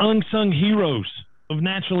 they're the unsung heroes of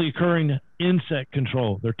naturally occurring insect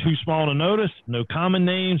control. They're too small to notice, no common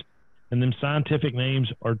names, and them scientific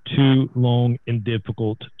names are too long and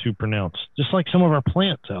difficult to pronounce, just like some of our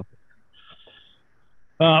plants out there.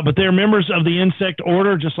 But they're members of the insect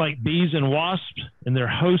order, just like bees and wasps, and they're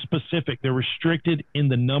host specific. They're restricted in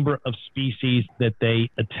the number of species that they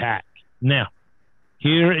attack. Now,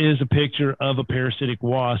 here is a picture of a parasitic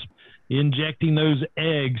wasp injecting those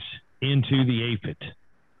eggs into the aphid.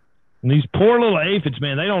 And these poor little aphids,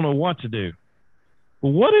 man, they don't know what to do. But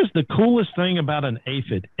what is the coolest thing about an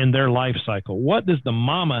aphid in their life cycle? What does the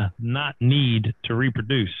mama not need to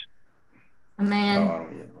reproduce? A man.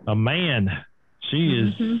 A man.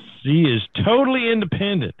 She is totally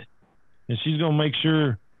independent, and she's going to make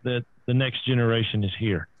sure that the next generation is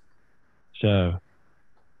here. So,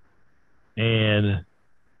 and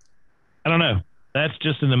I don't know. That's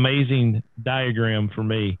just an amazing diagram for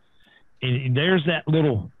me. And there's that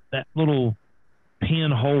little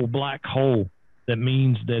pinhole, black hole, that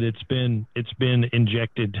means that it's been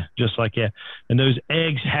injected just like that. And those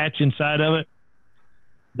eggs hatch inside of it.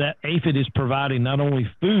 That aphid is providing not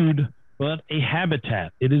only food, but a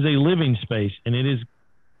habitat. It is a living space, and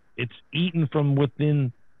it's eaten from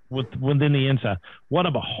within the inside. What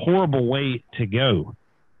a horrible way to go.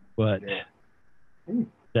 But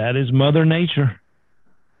that is Mother Nature.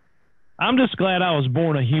 I'm just glad I was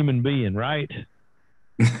born a human being, right?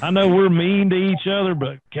 I know we're mean to each other,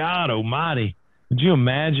 but God almighty, could you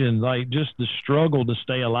imagine like just the struggle to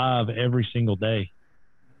stay alive every single day?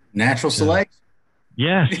 Natural selection.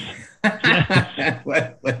 Yes.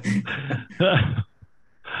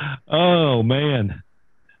 Oh, man.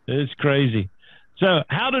 It's crazy. So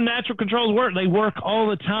how do natural controls work? They work all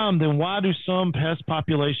the time. Then why do some pest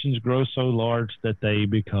populations grow so large that they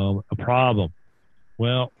become a problem?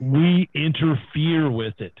 Well, we interfere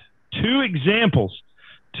with it. Two examples.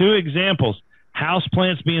 House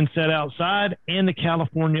plants being set outside and the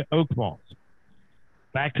California oak moths.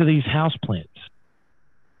 Back to these house plants.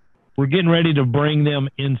 We're getting ready to bring them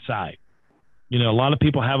inside. You know, a lot of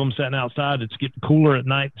people have them sitting outside. It's getting cooler at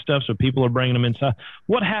night and stuff, so people are bringing them inside.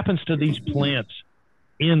 What happens to these plants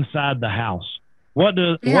inside the house? What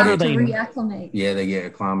are they? Reacclimate. Yeah, they get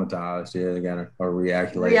acclimatized. Yeah, they got to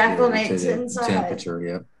reacclimate to the inside. temperature.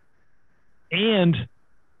 Yeah. And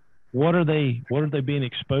what are they being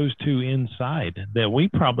exposed to inside that we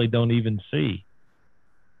probably don't even see?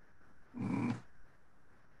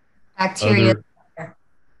 Bacteria.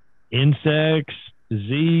 Insects,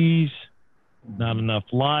 disease, not enough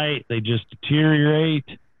light. They just deteriorate.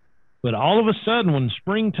 But all of a sudden, when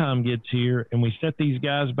springtime gets here and we set these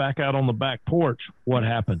guys back out on the back porch, what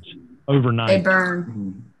happens? Overnight. They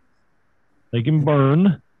burn. They can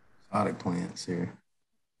burn. Exotic plants here.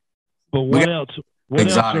 But what else?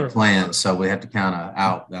 Exotic plants, so we have to kind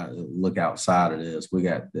of look outside of this. We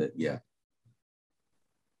got that, yeah.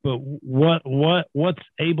 But what's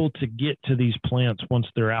able to get to these plants once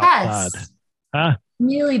they're outside? Pests. Huh?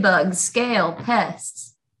 Mealybugs, scale,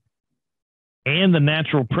 pests. And the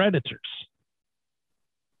natural predators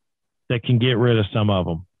that can get rid of some of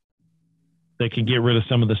them. They can get rid of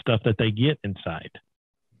some of the stuff that they get inside.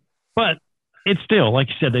 But it's still, like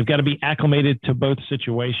you said, they've got to be acclimated to both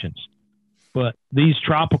situations. But these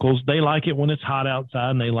tropicals, they like it when it's hot outside,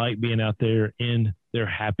 and they like being out there in their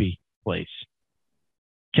happy place.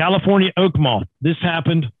 California oak moth. This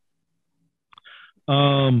happened.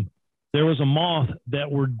 There was a moth that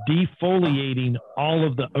were defoliating all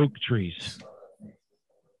of the oak trees.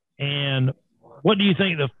 And what do you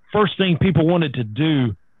think the first thing people wanted to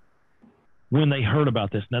do when they heard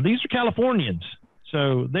about this? Now, these are Californians,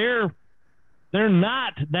 so they're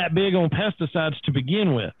not that big on pesticides to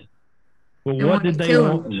begin with. But what did they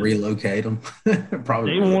want? Relocate them.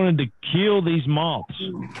 Probably. They wanted to kill these moths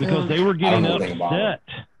because they were getting upset.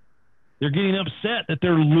 They're getting upset that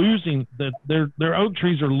they're losing that their oak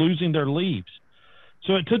trees are losing their leaves.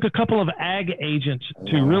 So it took a couple of ag agents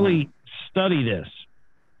to really study this.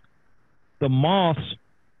 The moths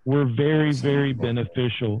were very, very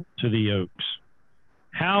beneficial to the oaks.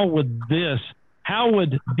 How would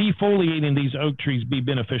defoliating these oak trees be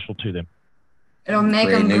beneficial to them? It'll make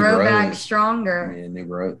them grow back stronger. Yeah, new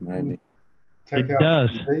growth, maybe. It does.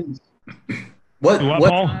 What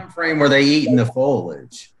time frame were they eating the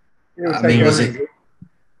foliage? I mean, was it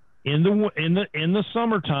in the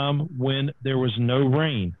summertime when there was no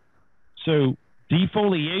rain? So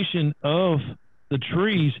defoliation of the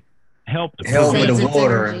trees helped with the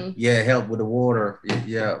water. Energy. Yeah, help with the water.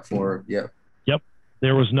 Yeah, Yep.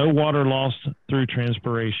 There was no water loss through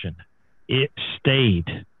transpiration. It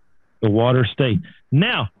stayed. The water stayed.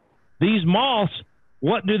 Now, these moths,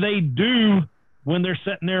 what do they do when they're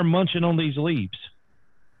sitting there munching on these leaves?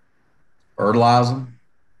 Fertilizing.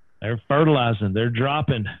 They're fertilizing. They're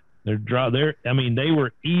dropping. They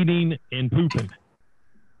were eating and pooping.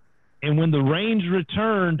 And when the rains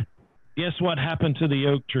returned, guess what happened to the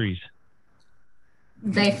oak trees?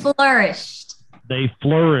 They flourished. They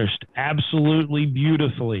flourished absolutely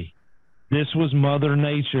beautifully. This was Mother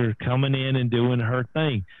Nature coming in and doing her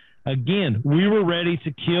thing. Again, we were ready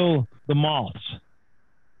to kill the moths.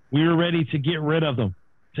 We were ready to get rid of them,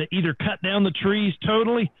 to either cut down the trees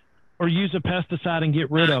totally or use a pesticide and get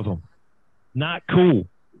rid of them. Not cool.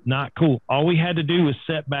 Not cool. All we had to do was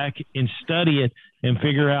sit back and study it and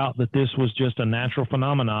figure out that this was just a natural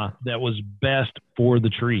phenomena that was best for the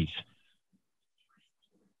trees.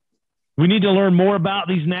 We need to learn more about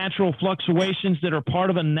these natural fluctuations that are part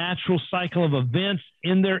of a natural cycle of events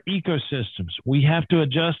in their ecosystems. We have to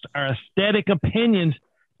adjust our aesthetic opinions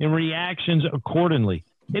and reactions accordingly.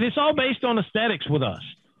 And it's all based on aesthetics with us.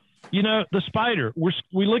 You know, the spider,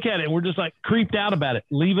 we look at it and we're just like creeped out about it.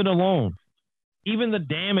 Leave it alone. Even the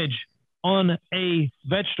damage on a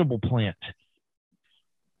vegetable plant.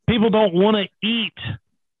 People don't want to eat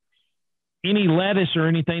any lettuce or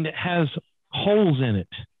anything that has holes in it.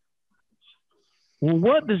 Well,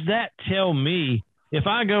 what does that tell me if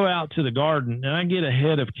I go out to the garden and I get a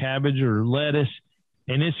head of cabbage or lettuce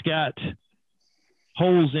and it's got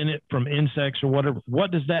holes in it from insects or whatever?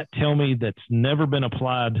 What does that tell me that's never been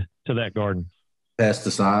applied to that garden?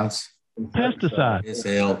 Pesticides. Pesticides. It's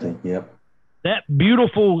healthy. Yep. That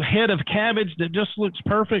beautiful head of cabbage that just looks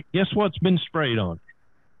perfect, guess what's been sprayed on?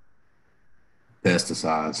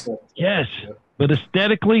 Pesticides. Yes. But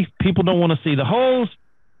aesthetically, people don't want to see the holes,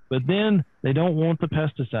 but then they don't want the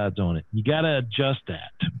pesticides on it. You got to adjust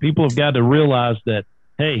that. People have got to realize that,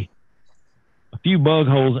 hey, a few bug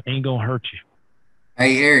holes ain't going to hurt you.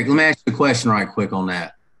 Hey, Eric, let me ask you a question right quick on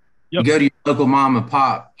that. Yep. You go to your local mom and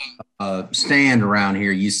pop stand around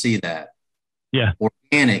here, you see that. Yeah.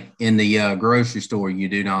 Organic in the grocery store, you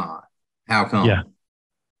do not. How come? Yeah.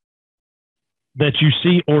 That you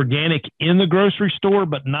see organic in the grocery store,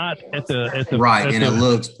 but not at the right. And it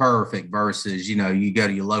looks perfect versus, you know, you go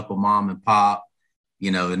to your local mom and pop,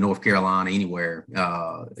 you know, in North Carolina, anywhere,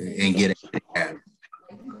 and get it.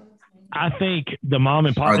 I think the mom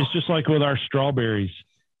and pop, it's just like with our strawberries.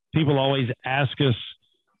 People always ask us,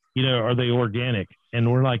 you know, are they organic? And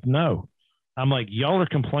we're like, no. I'm like, y'all are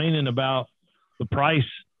complaining about the price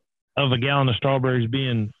of a gallon of strawberries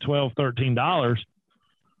being $12, $13.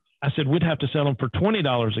 I said, we'd have to sell them for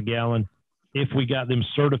 $20 a gallon if we got them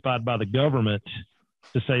certified by the government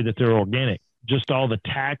to say that they're organic. Just all the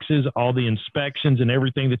taxes, all the inspections and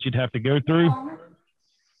everything that you'd have to go through.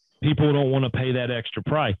 People don't want to pay that extra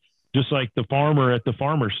price. Just like the farmer at the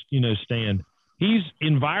farmer's, you know, stand. He's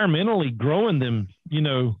environmentally growing them, you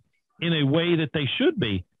know, in a way that they should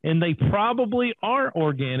be. And they probably are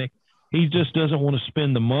organic. He just doesn't want to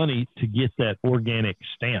spend the money to get that organic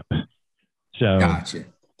stamp. So gotcha.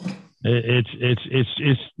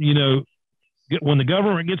 It's you know, when the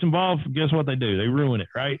government gets involved, guess what they do? They ruin it,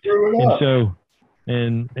 right? And so,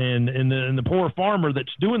 and the poor farmer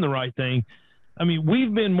that's doing the right thing. I mean,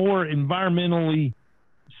 we've been more environmentally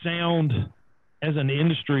sound as an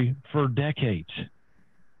industry for decades.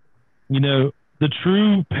 You know, the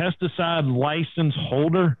true pesticide license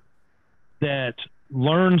holder that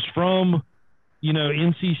learns from, you know,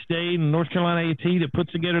 NC State and North Carolina A&T that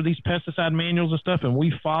puts together these pesticide manuals and stuff, and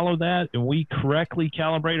we follow that and we correctly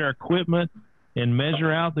calibrate our equipment and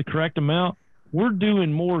measure out the correct amount, we're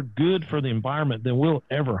doing more good for the environment than we'll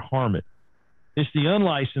ever harm it. It's the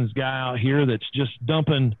unlicensed guy out here that's just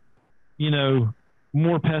dumping, you know,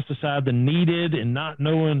 more pesticide than needed and not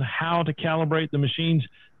knowing how to calibrate the machines.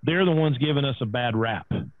 They're the ones giving us a bad rap.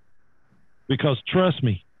 Because trust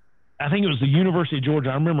me, I think it was the University of Georgia.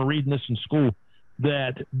 I remember reading this in school,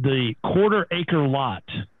 that the quarter-acre lot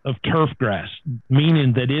of turf grass,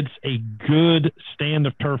 meaning that it's a good stand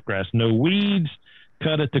of turf grass, no weeds,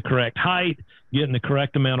 cut at the correct height, getting the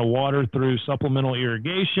correct amount of water through supplemental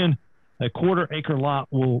irrigation, a quarter-acre lot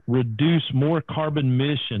will reduce more carbon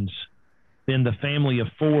emissions than the family of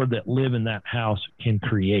four that live in that house can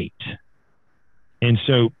create. And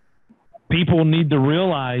so people need to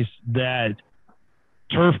realize that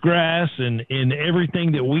turf grass and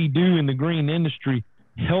everything that we do in the green industry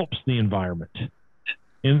helps the environment.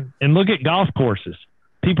 And look at golf courses.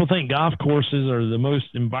 People think golf courses are the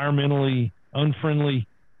most environmentally unfriendly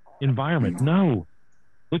environment. No.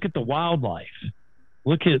 Look at the wildlife.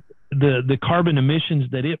 Look at the carbon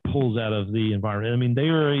emissions that it pulls out of the environment. I mean, they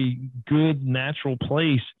are a good natural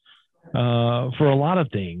place for a lot of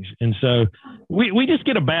things. And so we just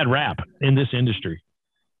get a bad rap in this industry.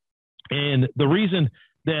 And the reason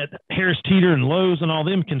that Harris Teeter and Lowe's and all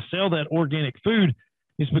them can sell that organic food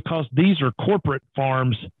is because these are corporate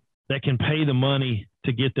farms that can pay the money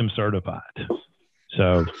to get them certified.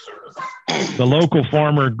 So the local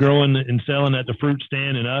farmer growing and selling at the fruit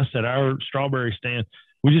stand and us at our strawberry stand,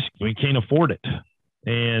 we can't afford it.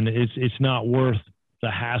 And it's not worth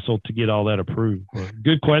the hassle to get all that approved.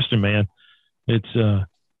 Good question, man. It's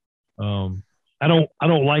I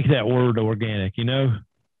don't like that word organic, because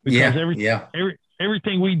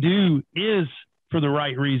everything we do is for the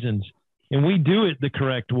right reasons, and we do it the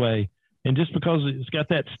correct way. And just because it's got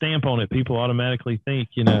that stamp on it, people automatically think,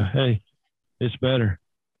 hey, it's better.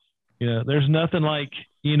 There's nothing like,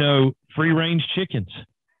 free range chickens,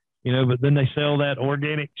 but then they sell that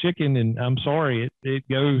organic chicken, and I'm sorry, it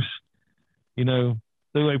goes,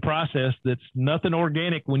 through a process that's nothing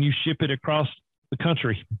organic when you ship it across the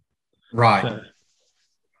country. Right. So,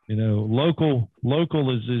 local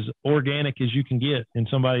is as organic as you can get in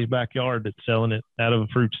somebody's backyard that's selling it out of a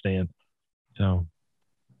fruit stand. So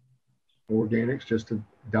organic's just a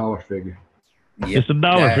dollar figure. It's a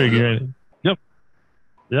dollar figure. Yep.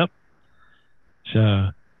 So,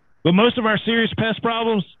 but most of our serious pest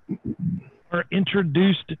problems are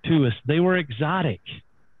introduced to us. They were exotic.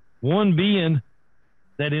 One being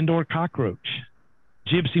that indoor cockroach,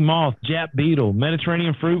 gypsy moth, Jap beetle,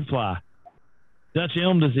 Mediterranean fruit fly, Dutch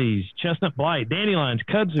elm disease, chestnut blight, dandelions,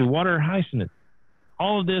 kudzu, water hyacinth.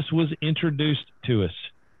 All of this was introduced to us.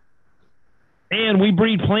 And we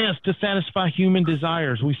breed plants to satisfy human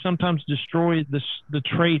desires. We sometimes destroy the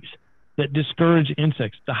traits that discourage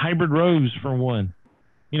insects. The hybrid rose, for one.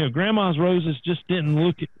 Grandma's roses just didn't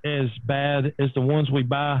look as bad as the ones we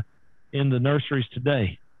buy in the nurseries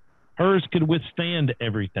today. Hers could withstand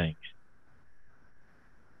everything.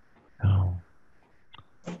 Oh.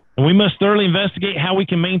 And we must thoroughly investigate how we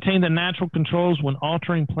can maintain the natural controls when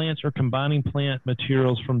altering plants or combining plant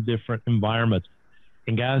materials from different environments.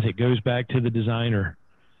 And guys, it goes back to the designer.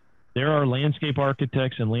 There are landscape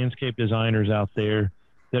architects and landscape designers out there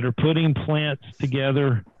that are putting plants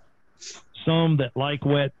together, some that like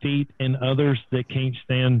wet feet and others that can't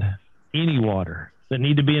stand any water, that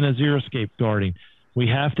need to be in a xeriscape garden. We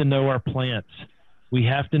have to know our plants. We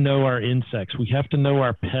have to know our insects. We have to know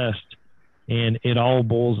our pests. And it all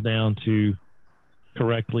boils down to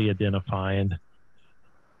correctly identifying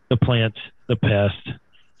the plant, the pest,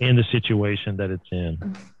 and the situation that it's in.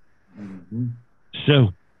 Mm-hmm.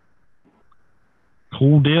 So,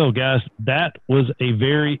 cool deal, guys. That was a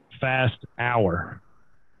very fast hour.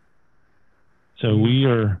 So we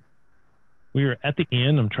are at the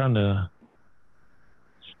end. I'm trying to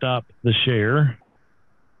stop the share.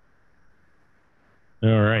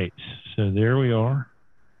 All right. So there we are.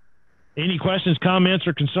 Any questions, comments,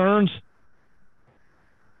 or concerns?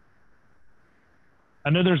 I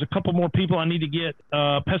know there's a couple more people I need to get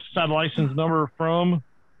pesticide license number from.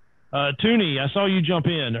 Tooney, I saw you jump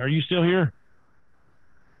in. Are you still here?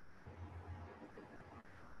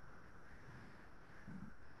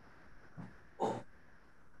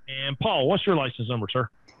 And Paul, what's your license number, sir?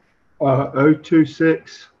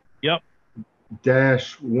 026. Yep.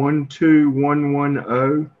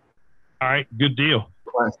 -12110. All right, good deal.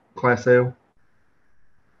 Class L.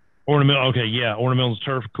 Ornamental. Okay, yeah, ornamental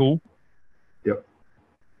turf, cool. Yep.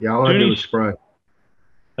 Yeah, all I do is spray.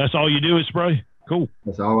 That's all you do is spray? Cool.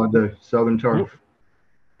 That's all I do. Southern turf.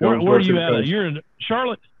 Where are you at? You're in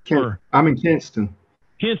Charlotte? I'm in Kinston.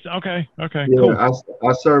 Kinston. Okay. Yeah, cool.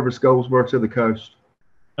 I service Goldsboro to the coast.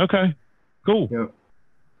 Okay, cool. Yep.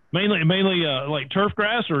 Mainly like turf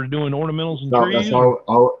grass or doing ornamentals and trees? That's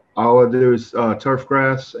all I do is turf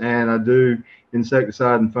grass, and I do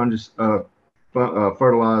insecticide and fungus,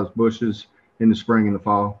 fertilize bushes in the spring and the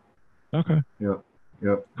fall. Okay. Yep.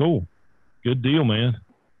 Cool. Good deal, man.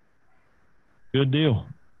 Good deal.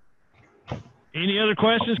 Any other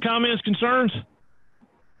questions, comments, concerns?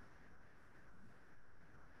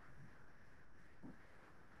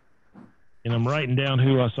 And I'm writing down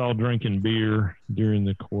who I saw drinking beer during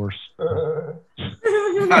the course. I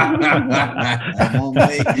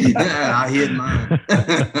hit mine.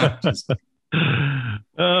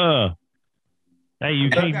 Hey, you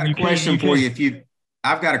can't. I've got a question for you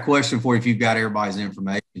if you've got everybody's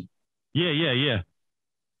information. Yeah.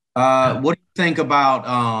 What do you think about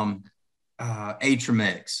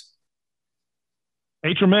Atramex?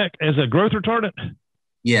 Atramex as a growth retardant?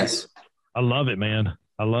 Yes. I love it, man.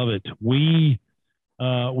 I love it. We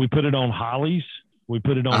put it on hollies. We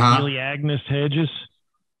put it on Elaeagnus hedges.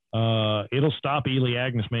 It'll stop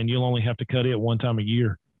Elaeagnus, man. You'll only have to cut it one time a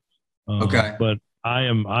year. Okay. But I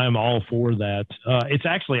am all for that. It's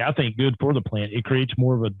actually, I think, good for the plant. It creates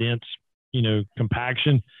more of a dense,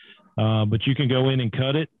 compaction. but you can go in and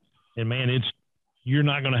cut it, and man, you're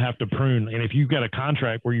not going to have to prune. And if you've got a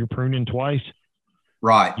contract where you're pruning twice,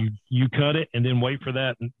 right, you cut it and then wait for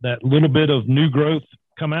that little bit of new growth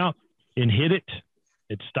come out and hit it.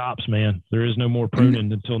 It stops, man. There is no more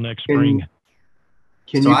pruning until next spring.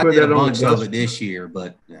 So I did a bunch of it this year,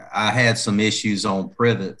 but I had some issues on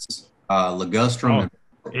privets, ligustrum.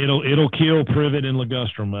 It'll kill privet and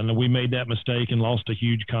ligustrum. I know we made that mistake and lost a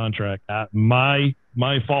huge contract. My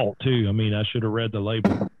fault too. I mean, I should have read the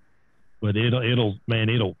label, but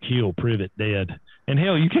it'll kill privet dead. And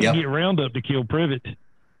hell, you can't get Roundup to kill privet.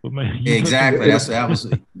 But man, exactly. That's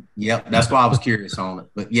why I was curious on it.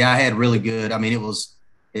 But yeah, I had really good. I mean,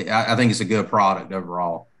 I think it's a good product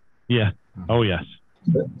overall. Yeah. Oh yes.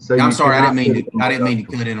 So I'm sorry, I didn't mean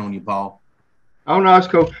to cut in on you, Paul. Oh no, it's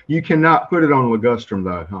cool. You cannot put it on ligustrum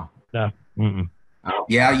though, huh? No. Mm-mm.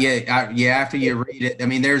 Yeah. After you read it, I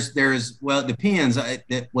mean, there's well, it depends.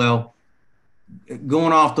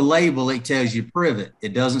 Going off the label, it tells you privet.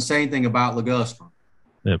 It doesn't say anything about ligustrum.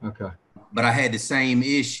 Yep. Okay. But I had the same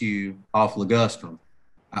issue off ligustrum.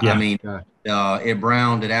 Yeah. I mean, it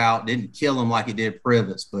browned it out. Didn't kill them like it did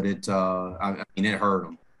privets, but it hurt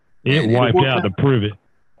them. It wiped out the privet.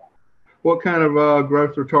 What kind of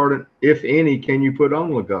growth retardant, if any, can you put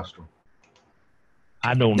on ligustrum?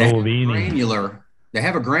 I don't know of any. They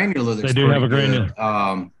have a granular. They do have a granular.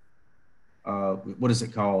 What is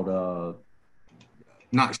it called?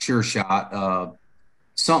 Not Sure Shot.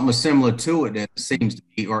 Something similar to it that seems to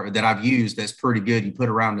be, or that I've used, that's pretty good. You put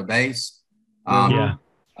around the base. With a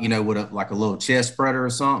little chest spreader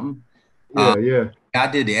or something. Yeah. I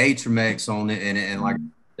did the Atramex on it, and like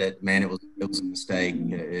that, man, it was a mistake.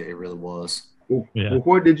 It really was. Well,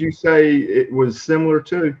 what did you say it was similar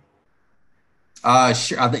to? I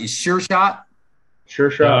think it's Sure Shot.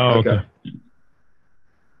 Sure Shot. Oh, okay.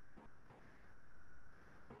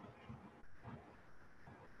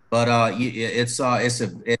 But like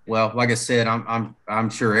I said, I'm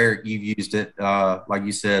sure Eric, you've used it, like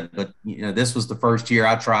you said, but this was the first year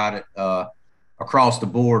I tried it across the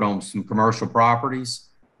board on some commercial properties,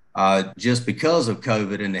 just because of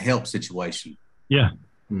COVID and the help situation. Yeah.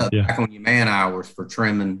 Back on your man hours for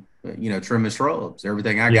trimming shrubs.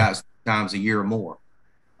 Everything I got times a year or more.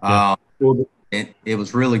 It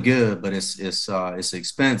was really good, but it's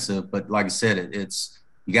expensive. But like I said,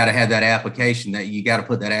 you got to have that application, that you got to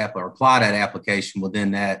put that app or apply that application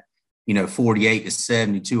within that, 48 to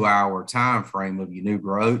 72 hour time frame of your new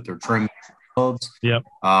growth or trimming shrubs. Yep.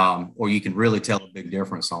 Or you can really tell a big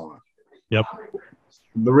difference on it. Yep.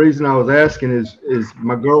 The reason I was asking is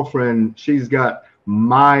my girlfriend, she's got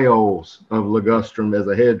miles of ligustrum as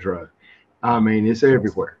a hedgerow. I mean, it's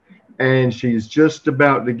everywhere. And she's just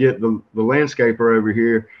about to get the landscaper over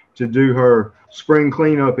here to do her spring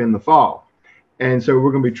cleanup in the fall. And so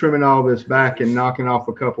we're going to be trimming all this back and knocking off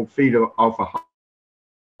a couple feet off a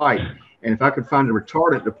height. And if I could find a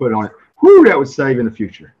retardant to put on it, that would save in the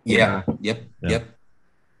future. Yeah. Yep.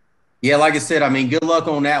 Yeah, like I said, I mean, good luck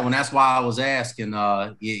on that one. That's why I was asking.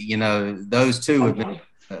 Those two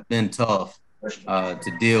have been tough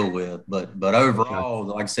to deal with. But overall,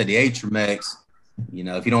 like I said, the Atramex,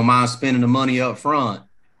 if you don't mind spending the money up front,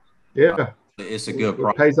 it's a good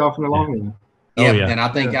product. It pays off in the long run. Yeah, and I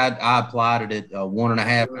think I applied it at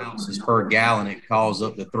 1.5 ounces per gallon. It calls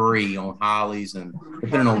up to 3 on hollies, and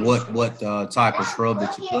depending on what type of shrub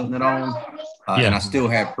that you're putting it on. And I still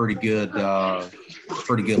have pretty good luck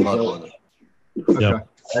with it. Okay.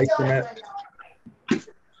 Thanks for that.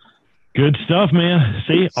 Good stuff, man.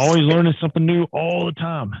 See, always learning something new all the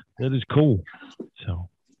time. That is cool. So,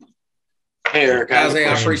 hey, Eric, I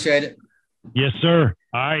appreciate it. Yes, sir.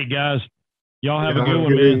 All right, guys. Y'all have a good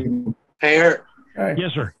one, man. Hey, Eric. Right.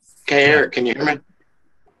 Yes, sir. Okay, Eric, can you hear me?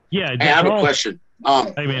 Yeah. Hey, I have a question.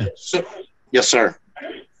 Hey, man. Yes, sir.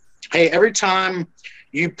 Hey, every time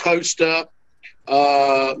you post up,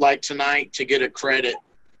 like tonight, to get a credit,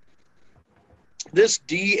 this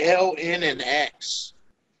D, L, N, and X.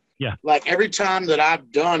 Yeah. Like every time that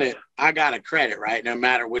I've done it, I got a credit, right? No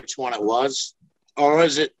matter which one it was, or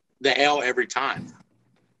is it the L every time?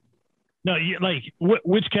 No,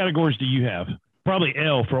 which categories do you have? Probably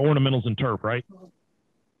L for ornamentals and turf, right?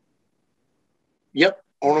 Yep,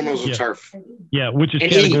 ornamentals and turf. Yeah, which is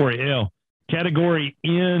category L. Category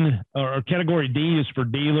N or category D is for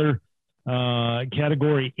dealer.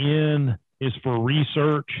 Category N is for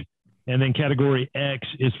research, and then category X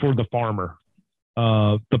is for the farmer,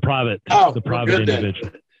 the private individual.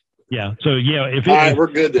 Then. Yeah. So yeah, we're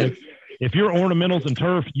good then. If you're ornamentals and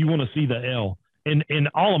turf, you want to see the L. And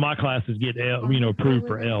all of my classes get L, approved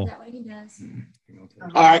for L.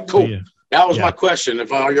 All right, cool. That was my question.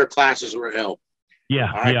 If all your classes were L.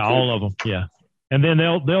 Yeah, All right, cool. all of them. Yeah, and then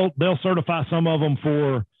they'll certify some of them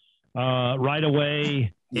for right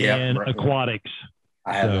away and aquatics.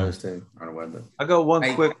 I have those too. Right away, but I got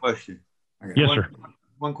one quick question. Yes, sir.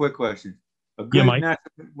 One quick question. Mike.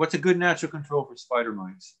 What's a good natural control for spider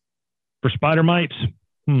mites? For spider mites,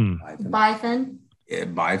 Bifin Yeah,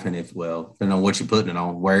 bifin, depending on what you're putting it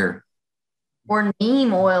on, where. or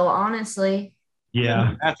neem oil, honestly.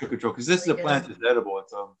 Yeah. Natural control, because this is a plant that's edible.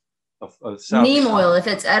 It's neem oil. If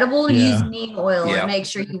it's edible, Yeah. use neem oil and make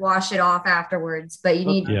sure you wash it off afterwards. But you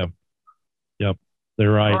need. Yep.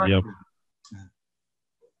 They're right. Yep.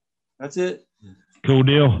 That's it. Cool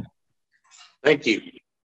deal. Thank you.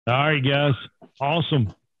 All right, guys.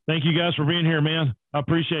 Awesome. Thank you guys for being here, man. I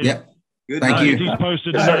appreciate it. Good. Thank you. He's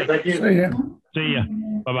posted Yes, tonight. sir. Thank you. See ya.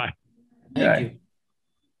 Bye-bye. Thank you.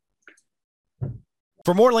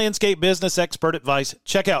 For more landscape business expert advice,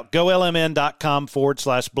 check out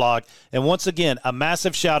golmn.com/blog. And once again, a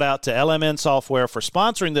massive shout out to LMN Software for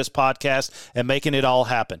sponsoring this podcast and making it all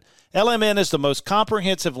happen. LMN is the most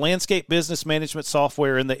comprehensive landscape business management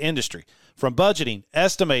software in the industry. From budgeting,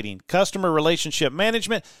 estimating, customer relationship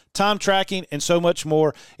management, time tracking, and so much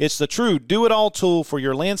more, it's the true do-it-all tool for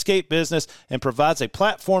your landscape business and provides a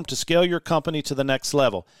platform to scale your company to the next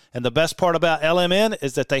level. And the best part about LMN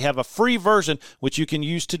is that they have a free version which you can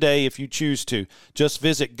use today if you choose to. Just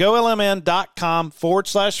visit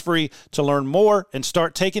golmn.com/free to learn more and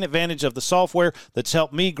start taking advantage of the software that's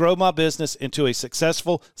helped me grow my business into a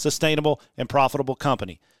successful, sustainable, and profitable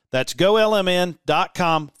company. That's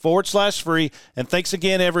golmn.com/free. And thanks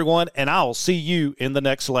again, everyone, and I'll see you in the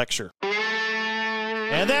next lecture.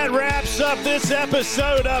 And that wraps up this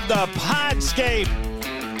episode of the Podscape.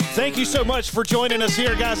 Thank you so much for joining us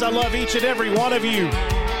here, guys. I love each and every one of you.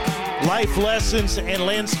 Life lessons and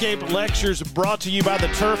landscape lectures brought to you by the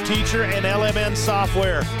Turf Teacher and LMN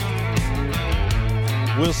Software.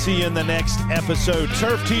 We'll see you in the next episode.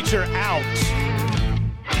 Turf Teacher out.